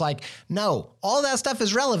trials. Like, no, all that stuff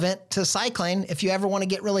is relevant to cycling if you ever want to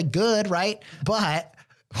get really good, right? But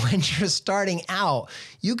when you're starting out,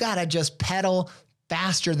 you got to just pedal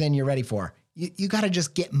faster than you're ready for. You got to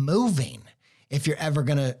just get moving if you're ever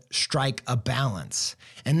going to strike a balance.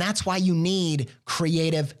 And that's why you need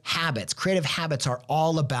creative habits. Creative habits are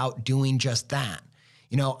all about doing just that.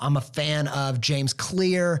 You know, I'm a fan of James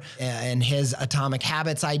Clear and his Atomic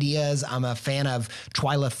Habits ideas. I'm a fan of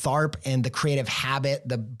Twyla Tharp and The Creative Habit,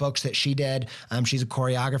 the books that she did. She's a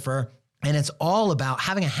choreographer. And it's all about,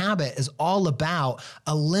 having a habit is all about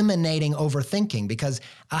eliminating overthinking, because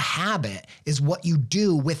a habit is what you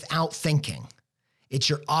do without thinking. It's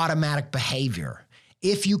your automatic behavior.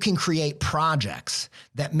 If you can create projects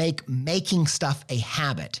that make making stuff a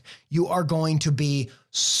habit, you are going to be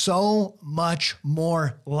so much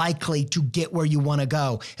more likely to get where you want to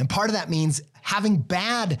go. And part of that means having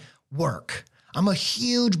bad work. I'm a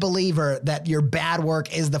huge believer that your bad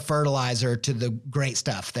work is the fertilizer to the great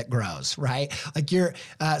stuff that grows, right? Like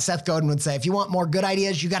Seth Godin would say, if you want more good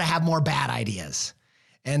ideas, you got to have more bad ideas.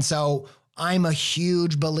 And so I'm a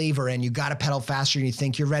huge believer in you got to pedal faster than you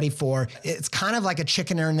think you're ready for. It's kind of like a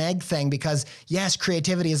chicken or an egg thing, because yes,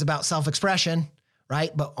 creativity is about self-expression,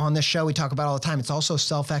 right? But on this show, we talk about all the time, it's also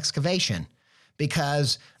self-excavation,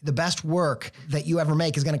 because the best work that you ever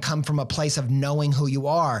make is going to come from a place of knowing who you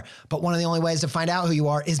are. But one of the only ways to find out who you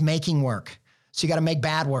are is making work. So you got to make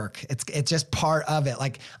bad work. It's just part of it.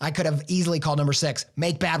 Like I could have easily called number 6,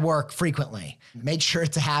 make bad work frequently. Make sure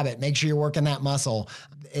it's a habit. Make sure you're working that muscle.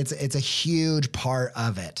 It's a huge part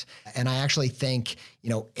of it. And I actually think,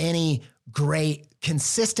 any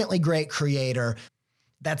consistently great creator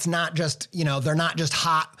that's not just, they're not just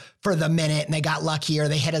hot for the minute and they got lucky or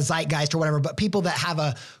they hit a zeitgeist or whatever, but people that have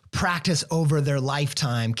a practice over their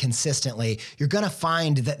lifetime consistently, you're going to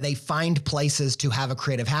find that they find places to have a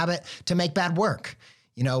creative habit to make bad work.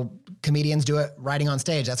 Comedians do it writing on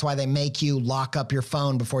stage. That's why they make you lock up your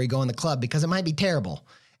phone before you go in the club, because it might be terrible.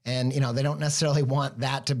 And, they don't necessarily want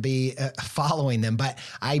that to be following them. But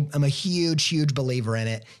I'm a huge, huge believer in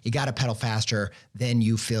it. You got to pedal faster than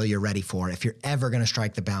you feel you're ready for if you're ever going to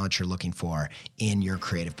strike the balance you're looking for in your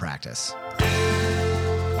creative practice.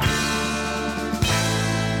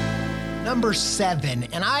 Number 7,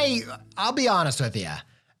 and I'll be honest with you.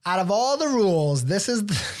 Out of all the rules, this is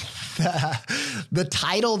the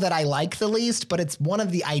title that I like the least, but it's one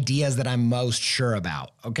of the ideas that I'm most sure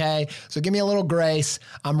about, okay? So give me a little grace.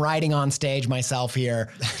 I'm writing on stage myself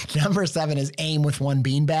here. Number 7 is aim with one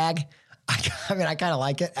beanbag. I mean, I kind of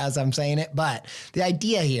like it as I'm saying it, but the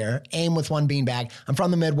idea here, aim with one beanbag. I'm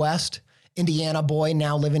from the Midwest, Indiana boy,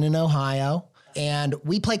 now living in Ohio. And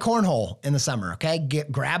we play cornhole in the summer, okay?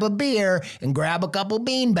 Grab a beer and grab a couple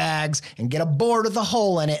bean bags and get a board with a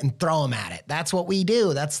hole in it and throw them at it. That's what we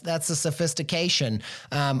do. That's the sophistication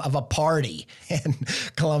of a party in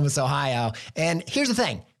Columbus, Ohio. And here's the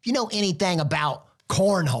thing. If you know anything about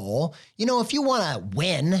cornhole, if you want to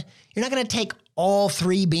win, you're not going to take all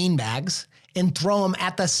 3 bean bags and throw them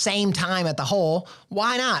at the same time at the hole.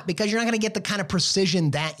 Why not? Because you're not going to get the kind of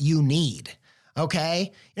precision that you need. Okay?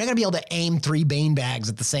 You're not going to be able to aim 3 bean bags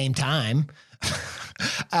at the same time.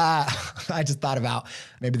 I just thought about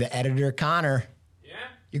maybe the editor, Connor. Yeah.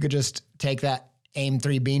 You could just take that aim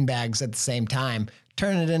 3 bean bags at the same time,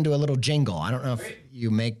 turn it into a little jingle. I don't know if you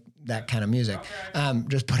make that kind of music. Okay.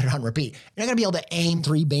 Just put it on repeat. You're not going to be able to aim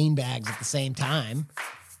 3 bean bags at the same time.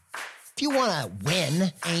 If you want to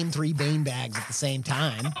win, aim 3 bean bags at the same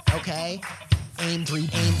time. Okay? Aim three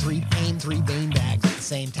bean bags at the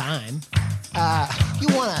same time. You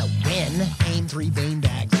want to win, aim 3 bean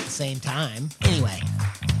bags at the same time. Anyway,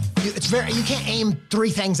 you can't aim 3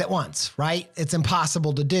 things at once, right? It's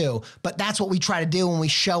impossible to do, but that's what we try to do when we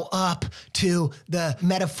show up to the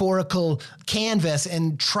metaphorical canvas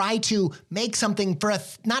and try to make something for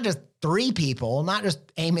not just 3 people, not just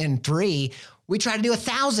aim in 3. We try to do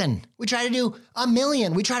 1,000. We try to do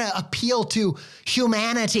 1,000,000. We try to appeal to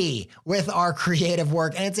humanity with our creative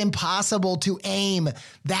work. And it's impossible to aim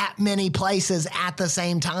that many places at the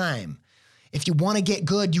same time. If you want to get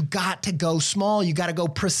good, you got to go small. You got to go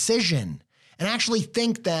precision. And actually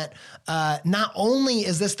think that not only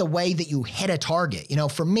is this the way that you hit a target,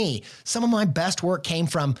 for me, some of my best work came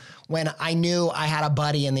from when I knew I had a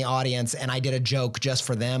buddy in the audience and I did a joke just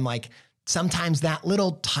for them. Like, sometimes that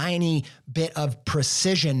little tiny bit of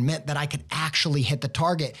precision meant that I could actually hit the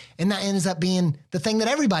target. And that ends up being the thing that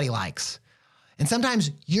everybody likes. And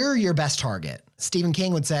sometimes you're your best target. Stephen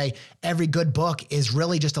King would say, every good book is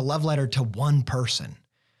really just a love letter to one person.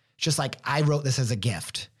 It's just like, I wrote this as a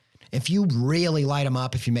gift. if you really light them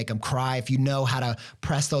up, if you make them cry, if you know how to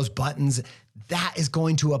press those buttons, that is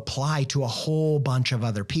going to apply to a whole bunch of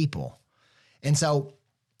other people. And so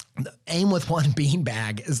Aim with One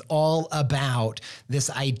Beanbag is all about this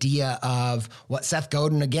idea of what Seth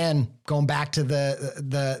Godin, again, going back to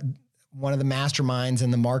the one of the masterminds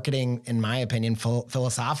in the marketing, in my opinion,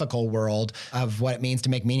 philosophical world of what it means to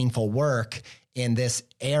make meaningful work in this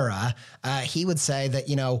era. He would say that,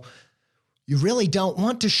 you really don't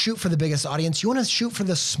want to shoot for the biggest audience. You want to shoot for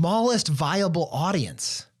the smallest viable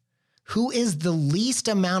audience. Who is the least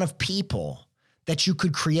amount of people that you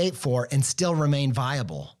could create for and still remain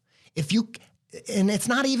viable? And it's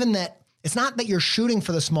not that you're shooting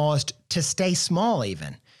for the smallest to stay small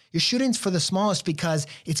even. You're shooting for the smallest because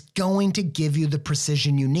it's going to give you the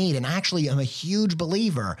precision you need. And actually, I'm a huge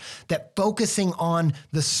believer that focusing on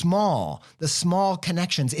the small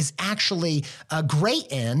connections is actually a great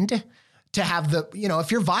end to have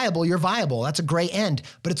if you're viable, you're viable. That's a great end,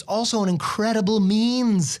 but it's also an incredible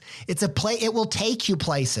means. It will take you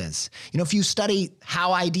places. If you study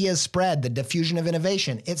how ideas spread, the diffusion of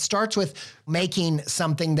innovation, it starts with making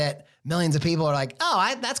something that millions of people are like,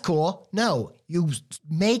 oh, that's cool. No, you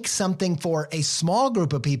make something for a small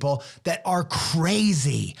group of people that are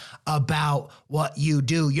crazy about what you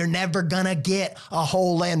do. You're never gonna get a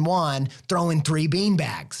hole in one throwing 3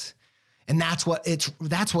 beanbags. And that's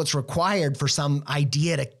what's required for some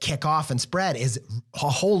idea to kick off and spread is a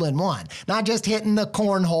hole in one, not just hitting the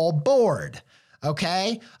cornhole board.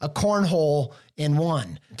 Okay, a cornhole in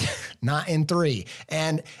one, not in 3.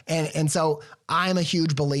 And so I'm a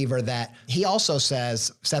huge believer that he also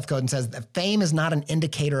says, Seth Godin says, that fame is not an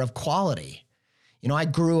indicator of quality. I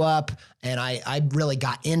grew up and I really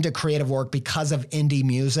got into creative work because of indie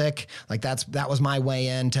music. Like that was my way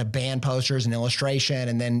into band posters and illustration.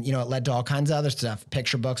 And then, it led to all kinds of other stuff,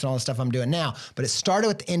 picture books and all the stuff I'm doing now. But it started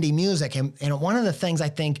with indie music. And one of the things I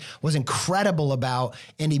think was incredible about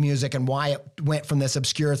indie music and why it went from this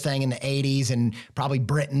obscure thing in the 80s and probably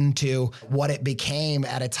Britain to what it became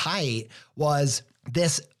at its height was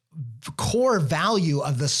this core value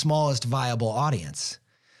of the smallest viable audience.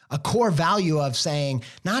 A core value of saying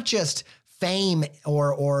not just fame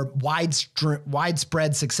or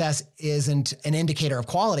widespread success isn't an indicator of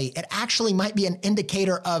quality. It actually might be an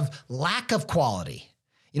indicator of lack of quality.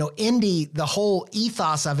 Indie, the whole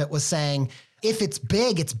ethos of it was saying, if it's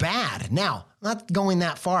big, it's bad. Now, not going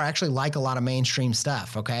that far. I actually like a lot of mainstream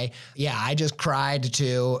stuff, okay? Yeah, I just cried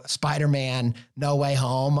to Spider-Man No Way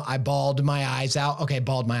Home. I bawled my eyes out. Okay,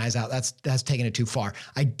 bawled my eyes out. That's taking it too far.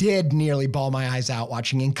 I did nearly bawl my eyes out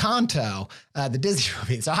watching Encanto, the Disney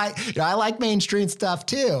movie. So I like mainstream stuff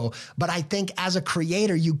too, but I think as a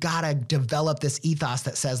creator, you gotta develop this ethos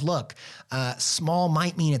that says, look, small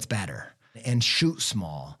might mean it's better, and shoot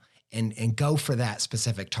small. And go for that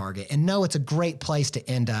specific target. And know it's a great place to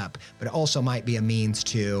end up, but it also might be a means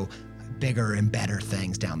to bigger and better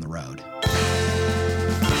things down the road.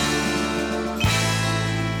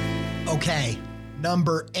 Okay,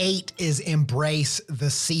 number 8 is embrace the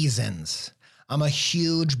seasons. I'm a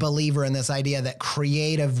huge believer in this idea that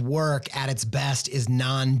creative work at its best is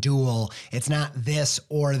non-dual. It's not this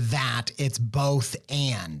or that, it's both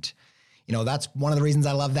and. That's one of the reasons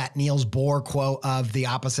I love that Niels Bohr quote of the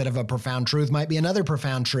opposite of a profound truth might be another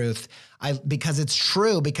profound truth. Because it's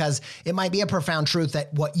true, because it might be a profound truth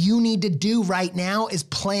that what you need to do right now is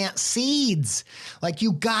plant seeds. Like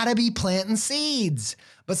you gotta be planting seeds.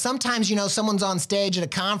 But sometimes, someone's on stage at a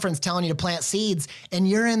conference telling you to plant seeds and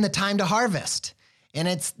you're in the time to harvest. And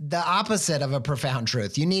it's the opposite of a profound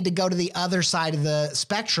truth. You need to go to the other side of the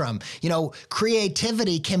spectrum.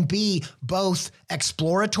 Creativity can be both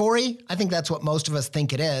exploratory. I think that's what most of us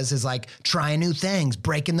think it is like trying new things,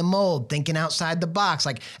 breaking the mold, thinking outside the box,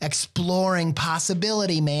 like exploring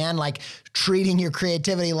possibility, man, like treating your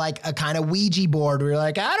creativity like a kind of Ouija board where you're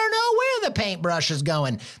like, I don't know where the paintbrush is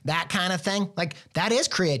going, that kind of thing. Like that is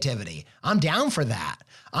creativity. I'm down for that.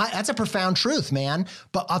 That's a profound truth, man.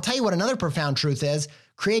 But I'll tell you what another profound truth is.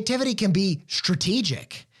 Creativity can be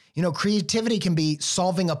strategic. Creativity can be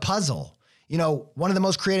solving a puzzle. One of the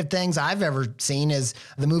most creative things I've ever seen is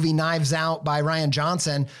the movie Knives Out by Rian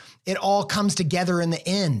Johnson. It all comes together in the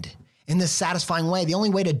end in this satisfying way. The only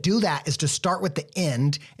way to do that is to start with the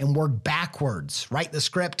end and work backwards, write the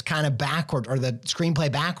script kind of backwards or the screenplay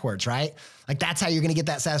backwards, right? Like that's how you're going to get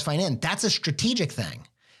that satisfying end. That's a strategic thing.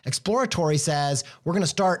 Exploratory says we're going to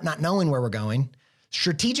start not knowing where we're going.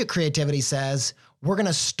 Strategic creativity says we're going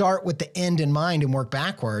to start with the end in mind and work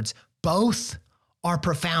backwards. Both are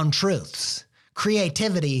profound truths.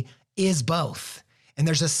 Creativity is both. And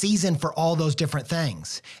there's a season for all those different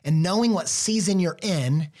things. And knowing what season you're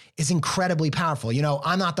in is incredibly powerful. You know,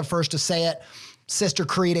 I'm not the first to say it. Sister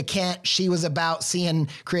Karita Kent, she was about seeing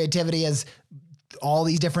creativity as all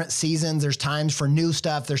these different seasons. There's times for new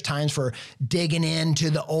stuff. There's times for digging into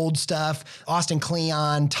the old stuff. Austin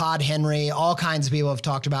Kleon, Todd Henry, all kinds of people have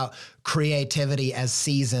talked about creativity as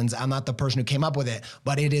seasons. I'm not the person who came up with it,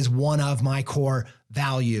 but it is one of my core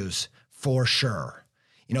values for sure.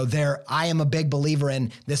 You know, I am a big believer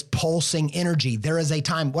in this pulsing energy. There is a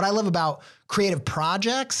time. What I love about creative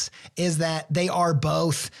projects is that they are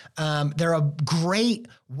both, they're a great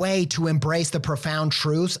way to embrace the profound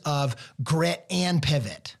truths of grit and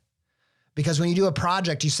pivot. Because when you do a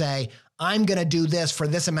project, you say, I'm going to do this for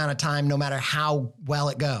this amount of time, no matter how well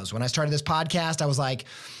it goes. When I started this podcast, I was like,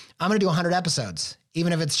 I'm going to do 100 episodes,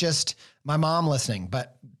 even if it's just my mom listening.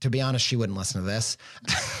 But to be honest, she wouldn't listen to this,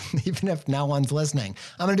 even if no one's listening.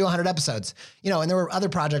 I'm going to do 100 episodes. You know, and there were other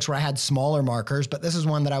projects where I had smaller markers, but this is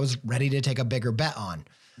one that I was ready to take a bigger bet on.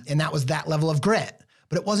 And that was that level of grit.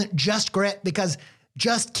 But it wasn't just grit, because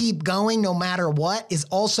just keep going no matter what is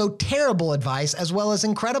also terrible advice as well as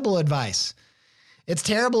incredible advice. It's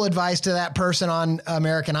terrible advice to that person on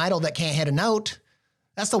American Idol that can't hit a note.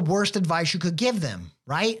 That's the worst advice you could give them,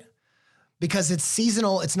 right? Because it's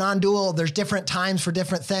seasonal, it's non-dual, there's different times for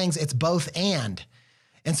different things, it's both and.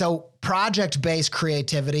 And so project-based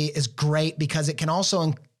creativity is great because it can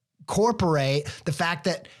also incorporate the fact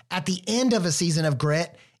that at the end of a season of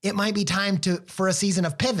grit, it might be time for a season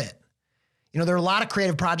of pivot. You know, there are a lot of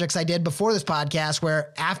creative projects I did before this podcast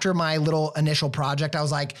where after my little initial project, I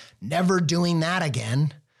was like, never doing that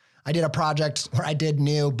again. I did a project where I did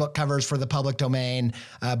new book covers for the public domain,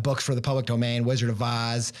 books for the public domain, Wizard of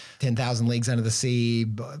Oz, 10,000 Leagues Under the Sea,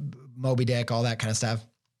 Moby Dick, all that kind of stuff.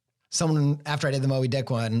 Someone, after I did the Moby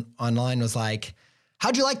Dick one online, was like,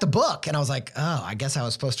 how'd you like the book? And I was like, oh, I guess I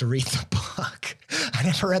was supposed to read the book. I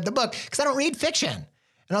never read the book because I don't read fiction.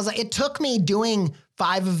 And I was like, it took me doing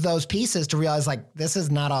 5 of those pieces to realize, like, this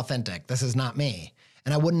is not authentic. This is not me.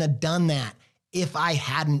 And I wouldn't have done that if I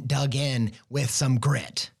hadn't dug in with some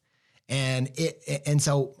grit. And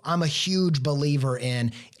so I'm a huge believer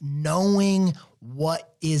in knowing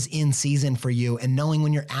what is in season for you and knowing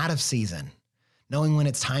when you're out of season, knowing when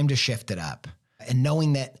it's time to shift it up, and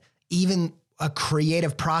knowing that even a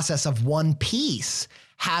creative process of one piece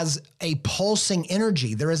has a pulsing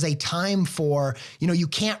energy. There is a time for, you know, you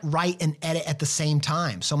can't write and edit at the same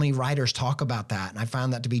time. So many writers talk about that, and I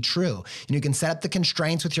found that to be true. And you can set up the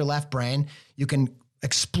constraints with your left brain. You can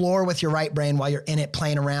explore with your right brain while you're in it,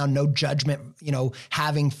 playing around, no judgment, you know,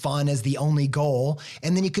 having fun is the only goal.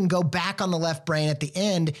 And then you can go back on the left brain at the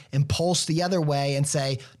end and pulse the other way and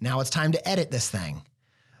say, now it's time to edit this thing.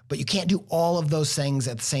 But you can't do all of those things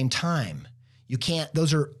at the same time. You can't,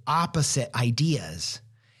 those are opposite ideas,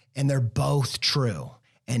 and they're both true.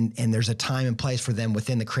 And there's a time and place for them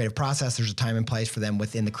within the creative process. There's a time and place for them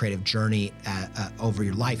within the creative journey over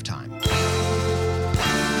your lifetime.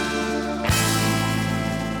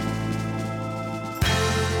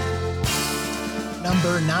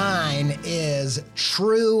 Number 9 is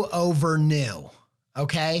true over new,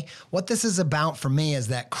 okay? What this is about for me is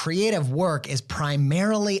that creative work is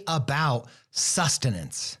primarily about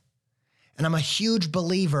sustenance. And I'm a huge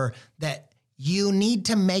believer that you need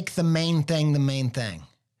to make the main thing the main thing.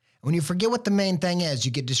 When you forget what the main thing is,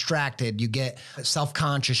 you get distracted, you get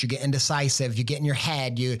self-conscious, you get indecisive, you get in your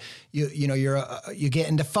head, you get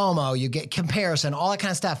into FOMO, you get comparison, all that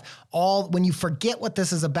kind of stuff. All when you forget what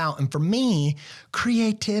this is about. And for me,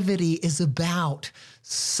 creativity is about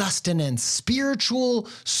sustenance, spiritual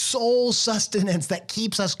soul sustenance that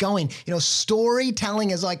keeps us going. You know,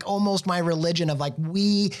 storytelling is like almost my religion of like,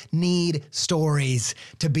 we need stories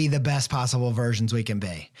to be the best possible versions we can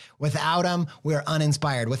be. Without them, we're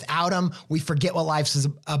uninspired. Without them, we forget what life is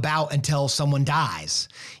about until someone dies.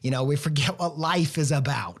 You know, we forget what life is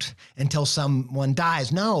about until someone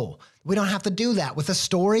dies. No, we don't have to do that. With a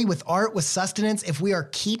story, with art, with sustenance, if we are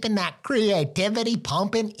keeping that creativity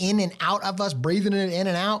pumping in and out of us, breathing it in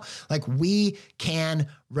and out, like we can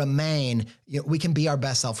remain, we can be our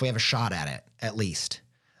best self. We have a shot at it, at least.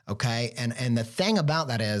 Okay. And the thing about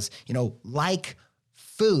that is, like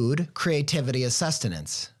food, creativity is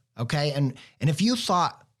sustenance. Okay. And if you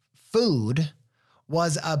thought food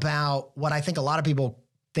was about what I think a lot of people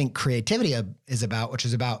think creativity is about, which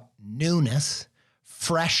is about newness,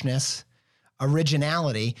 freshness,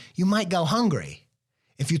 originality, you might go hungry.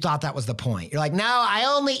 if you thought that was the point. You're like, no, I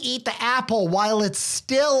only eat the apple while it's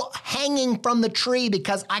still hanging from the tree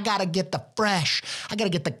because I got to get the fresh. I got to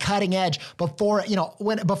get the cutting edge before,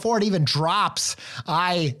 before it even drops,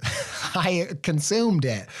 I consumed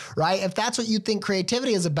it, right? If that's what you think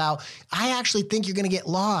creativity is about, I actually think you're going to get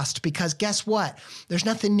lost because guess what? There's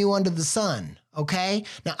nothing new under the sun. Okay.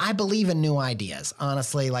 Now I believe in new ideas.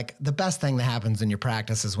 Honestly, like the best thing that happens in your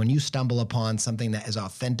practice is when you stumble upon something that is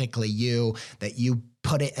authentically you, that you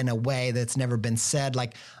put it in a way that's never been said.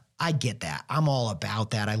 Like I get that. I'm all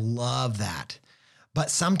about that. I love that. But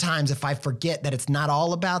sometimes if I forget that it's not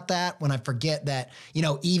all about that, when I forget that,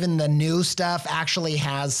 even the new stuff actually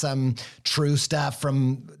has some true stuff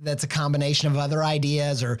that's a combination of other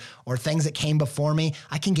ideas or things that came before me,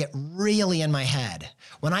 I can get really in my head.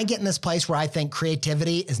 When I get in this place where I think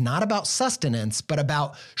creativity is not about sustenance, but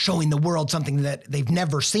about showing the world something that they've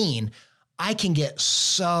never seen, I can get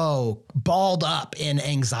so balled up in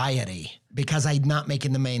anxiety because I'm not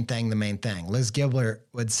making the main thing the main thing. Liz Gilbert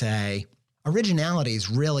would say, originality is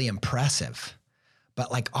really impressive,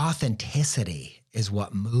 but like authenticity is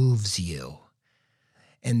what moves you.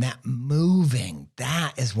 And that moving,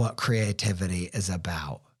 that is what creativity is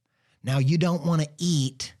about. Now, you don't want to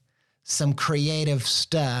eat some creative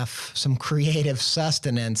stuff, some creative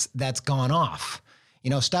sustenance that's gone off.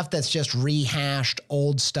 Stuff that's just rehashed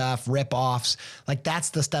old stuff, rip-offs. Like that's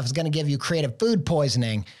the stuff that's going to give you creative food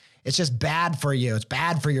poisoning. It's just bad for you. It's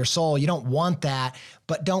bad for your soul. You don't want that.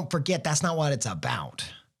 But don't forget, that's not what it's about.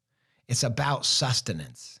 It's about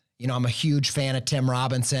sustenance. I'm a huge fan of Tim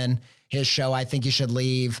Robinson. His show, I Think You Should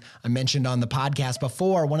Leave, I mentioned on the podcast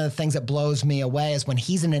before, one of the things that blows me away is when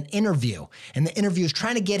he's in an interview and the interview is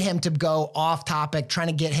trying to get him to go off topic, trying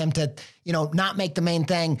to get him to, not make the main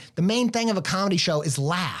thing. The main thing of a comedy show is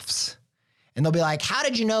laughs. And they'll be like, how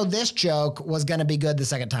did you know this joke was going to be good the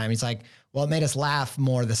second time? He's like, well, it made us laugh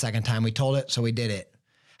more the second time we told it, so we did it.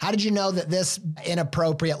 How did you know that this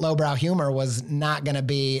inappropriate lowbrow humor was not going to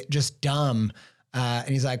be just dumb? And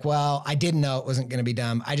he's like, well, I didn't know it wasn't going to be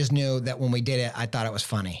dumb. I just knew that when we did it, I thought it was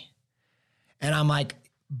funny. And I'm like,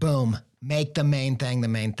 boom, make the main thing the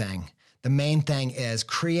main thing. The main thing is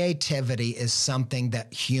creativity is something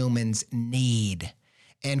that humans need.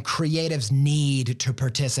 And creatives need to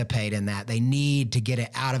participate in that. They need to get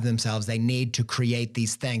it out of themselves. They need to create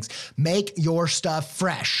these things. Make your stuff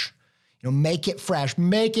fresh. Make it fresh.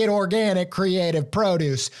 Make it organic, creative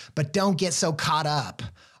produce. But don't get so caught up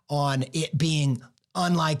on it being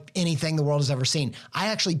unlike anything the world has ever seen. I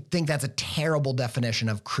actually think that's a terrible definition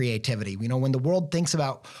of creativity. When the world thinks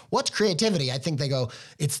about what's creativity, I think they go,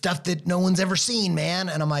 it's stuff that no one's ever seen, man.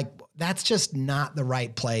 And I'm like, that's just not the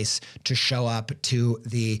right place to show up to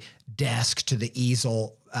the desk, to the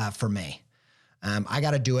easel for me. I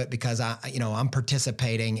got to do it because I'm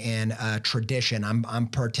participating in a tradition. I'm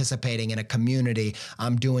participating in a community.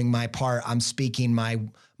 I'm doing my part. I'm speaking my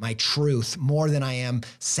truth more than I am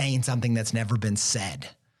saying something that's never been said.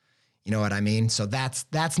 You know what I mean? So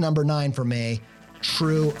that's number 9 for me.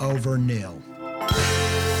 True over new.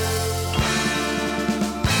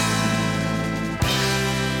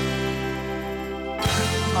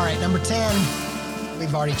 All right, number 10,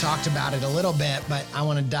 we've already talked about it a little bit, but I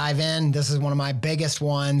want to dive in. This is one of my biggest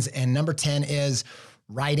ones. And number 10 is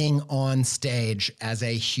writing on stage as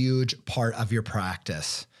a huge part of your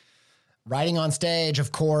practice. Writing on stage,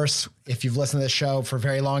 of course, if you've listened to this show for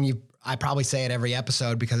very long, I probably say it every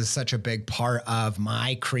episode because it's such a big part of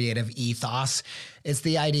my creative ethos. It's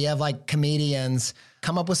the idea of like comedians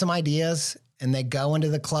come up with some ideas and they go into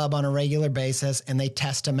the club on a regular basis and they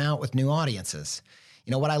test them out with new audiences.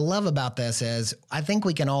 What I love about this is I think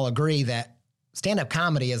we can all agree that stand-up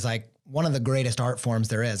comedy is like one of the greatest art forms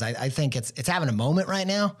there is. I think it's having a moment right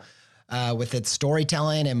now with its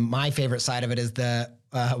storytelling, and my favorite side of it is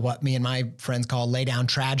what me and my friends call lay down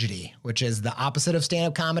tragedy, which is the opposite of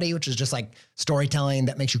stand-up comedy, which is just like storytelling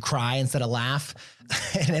that makes you cry instead of laugh.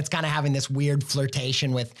 And it's kind of having this weird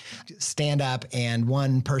flirtation with stand-up and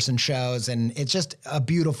one-person shows, and it's just a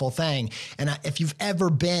beautiful thing. And if you've ever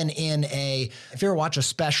been if you ever watch a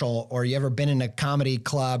special or you ever been in a comedy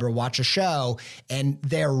club or watch a show and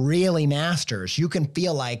they're really masters, you can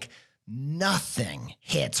feel like nothing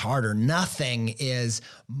hits harder. Nothing is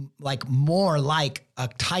like more like a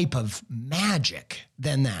type of magic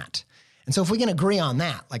than that. And so if we can agree on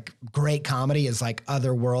that, like great comedy is like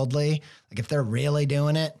otherworldly, like if they're really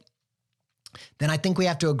doing it, then I think we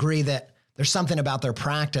have to agree that there's something about their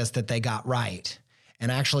practice that they got right.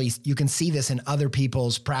 And actually, you can see this in other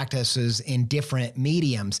people's practices in different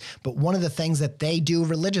mediums. But one of the things that they do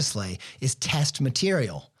religiously is test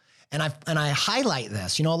material. And I highlight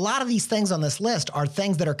this. A lot of these things on this list are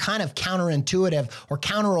things that are kind of counterintuitive or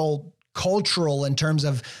countercultural in terms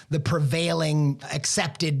of the prevailing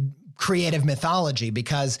accepted creative mythology,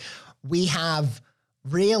 because we have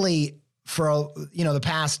really, for the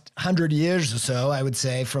past 100 years or so, I would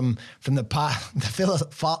say, from the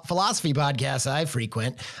philosophy podcasts I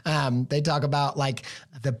frequent, they talk about like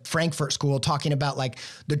the Frankfurt School, talking about like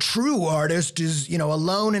the true artist is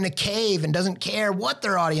alone in a cave and doesn't care what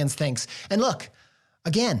their audience thinks. And look,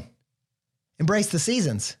 again, embrace the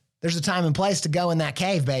seasons. There's a time and place to go in that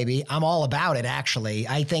cave, baby. I'm all about it, actually.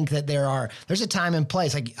 I think that there's a time and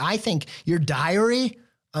place. Like, I think your diary,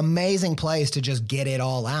 amazing place to just get it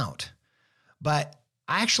all out. But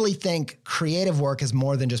I actually think creative work is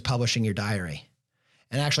more than just publishing your diary.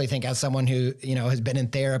 And I actually think, as someone who, has been in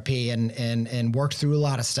therapy and worked through a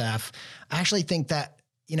lot of stuff, I actually think that,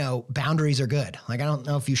 boundaries are good. Like, I don't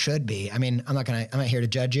know if you should be. I mean, I'm not here to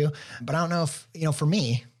judge you, but I don't know if, for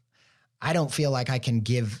me, I don't feel like I can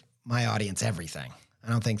give my audience everything. I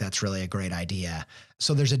don't think that's really a great idea.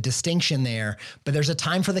 So there's a distinction there, but there's a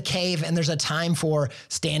time for the cave and there's a time for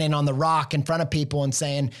standing on the rock in front of people and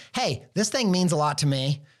saying, hey, this thing means a lot to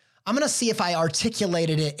me. I'm going to see if I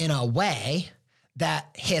articulated it in a way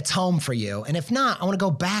that hits home for you. And if not, I want to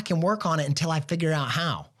go back and work on it until I figure out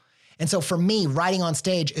how. And so for me, writing on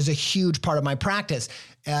stage is a huge part of my practice.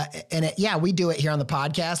 We do it here on the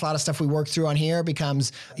podcast. A lot of stuff we work through on here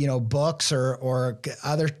becomes, books or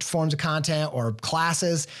other forms of content or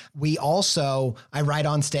classes. I write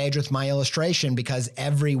on stage with my illustration, because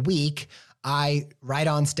every week I write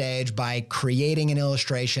on stage by creating an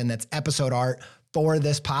illustration that's episode art for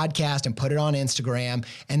this podcast and put it on Instagram.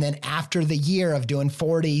 And then after the year of doing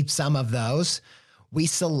 40 some of those, we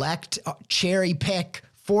cherry pick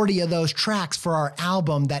 40 of those tracks for our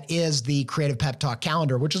album that is the Creative Pep Talk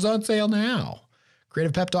calendar, which is on sale now.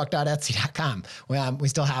 creativepeptalk.etsy.com. We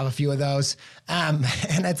still have a few of those. And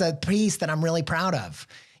it's a piece that I'm really proud of.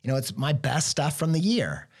 It's my best stuff from the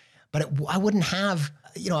year. But I wouldn't have,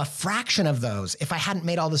 a fraction of those if I hadn't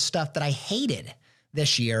made all the stuff that I hated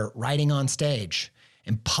this year, writing on stage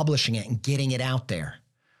and publishing it and getting it out there,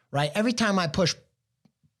 right? Every time I push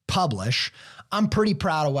publish, I'm pretty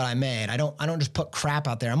proud of what I made. I don't just put crap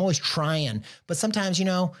out there. I'm always trying, but sometimes,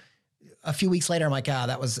 a few weeks later, I'm like,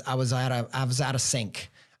 I was out of sync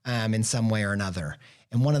in some way or another.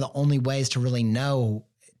 And one of the only ways to really know,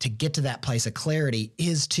 to get to that place of clarity,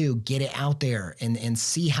 is to get it out there and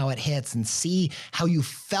see how it hits and see how you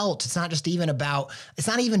felt. It's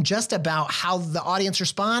not even just about how the audience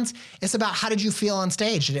responds. It's about, how did you feel on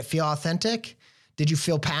stage? Did it feel authentic? Did you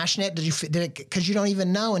feel passionate? Because you don't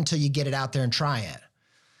even know until you get it out there and try it.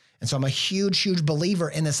 And so I'm a huge, huge believer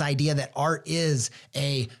in this idea that art is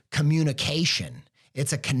a communication.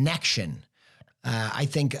 It's a connection. I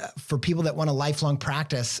think for people that want a lifelong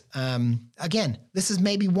practice, again, this is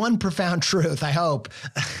maybe one profound truth, I hope.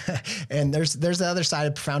 And there's the other side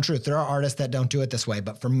of profound truth. There are artists that don't do it this way.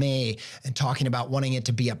 But for me, and talking about wanting it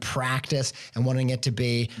to be a practice and wanting it to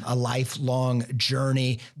be a lifelong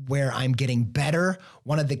journey where I'm getting better,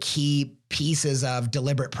 one of the key pieces of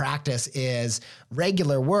deliberate practice is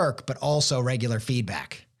regular work, but also regular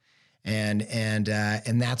feedback. And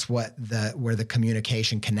that's where the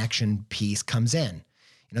communication connection piece comes in.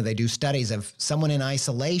 They do studies of someone in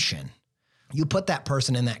isolation. You put that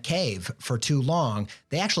person in that cave for too long,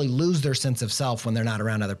 they actually lose their sense of self when they're not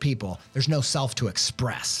around other people. There's no self to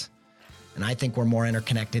express. And I think we're more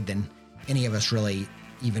interconnected than any of us really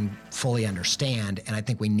even fully understand. And I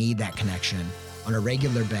think we need that connection on a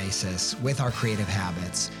regular basis with our creative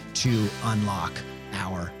habits to unlock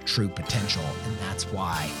our true potential. And that's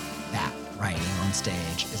why that writing on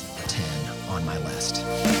stage is number 10 on my list.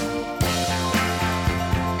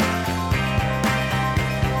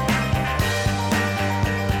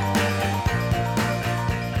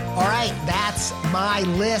 All right, that's my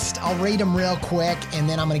list. I'll read them real quick, and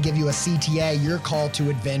then I'm going to give you a CTA, your call to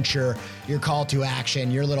adventure, your call to action,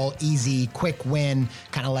 your little easy, quick win,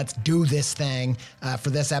 kind of let's do this thing for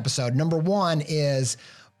this episode. Number 1 is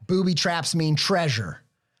booby traps mean treasure.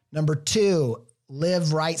 Number 2,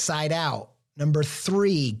 live right side out. Number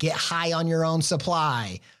 3, get high on your own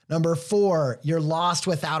supply. Number 4, you're lost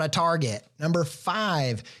without a target. Number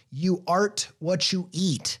 5, you art what you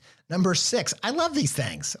eat. Number 6, I love these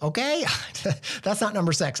things, okay? That's not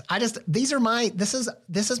number 6. This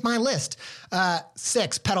is my list.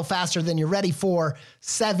 6, pedal faster than you're ready for.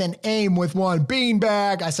 7, aim with one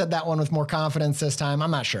beanbag. I said that one with more confidence this time.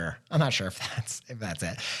 I'm not sure if that's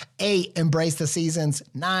it. 8, embrace the seasons.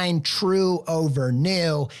 9, true over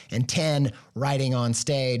new. And 10, writing on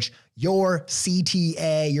stage. Your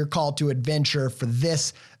CTA, your call to adventure for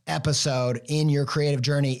this episode in your creative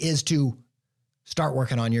journey is to start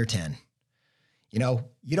working on your 10. You know,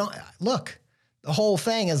 you don't look, the whole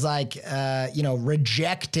thing is like,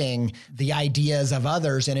 rejecting the ideas of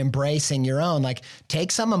others and embracing your own. Like,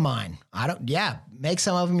 take some of mine. Make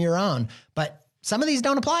some of them your own, but some of these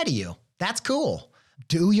don't apply to you. That's cool.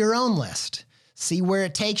 Do your own list. See where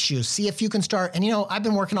it takes you. See if you can start. And, I've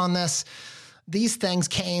been working on this. These things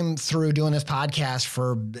came through doing this podcast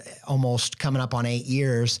for almost coming up on 8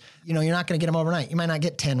 years. You're not going to get them overnight. You might not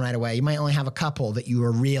get 10 right away. You might only have a couple that you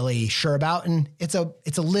are really sure about. And it's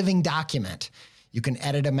a living document. You can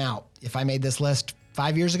edit them out. If I made this list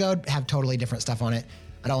 5 years ago, I'd have totally different stuff on it.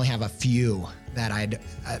 I'd only have a few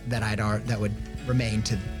that would remain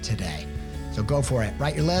to today. So go for it.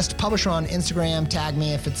 Write your list, publish on Instagram, tag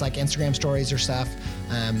me if it's like Instagram stories or stuff.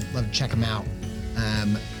 Love to check them out.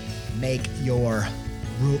 Make your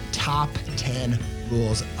top 10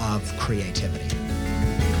 rules of creativity.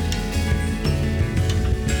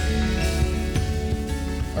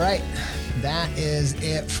 All right. That is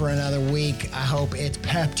it for another week. I hope it's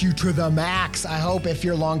pepped you to the max. I hope if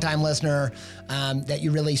you're a longtime listener, that you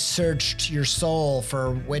really searched your soul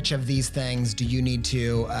for which of these things do you need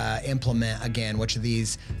to implement again, which of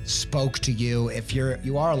these spoke to you. If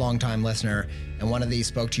you are a longtime listener and one of these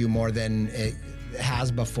spoke to you more than it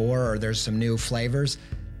has before, or there's some new flavors,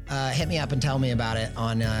 hit me up and tell me about it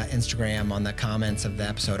on Instagram on the comments of the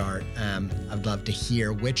episode art. I'd love to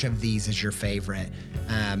hear which of these is your favorite.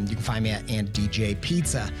 You can find me at &DJ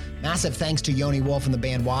Pizza. Massive thanks to Yoni Wolf and the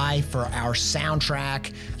band Y for our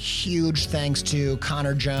soundtrack. Huge thanks to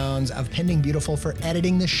Connor Jones of Pending Beautiful for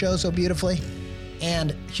editing this show so beautifully.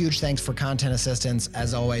 And huge thanks for content assistance,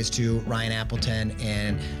 as always, to Ryan Appleton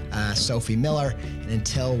and Sophie Miller. And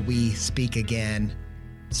until we speak again,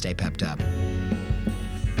 stay pepped up.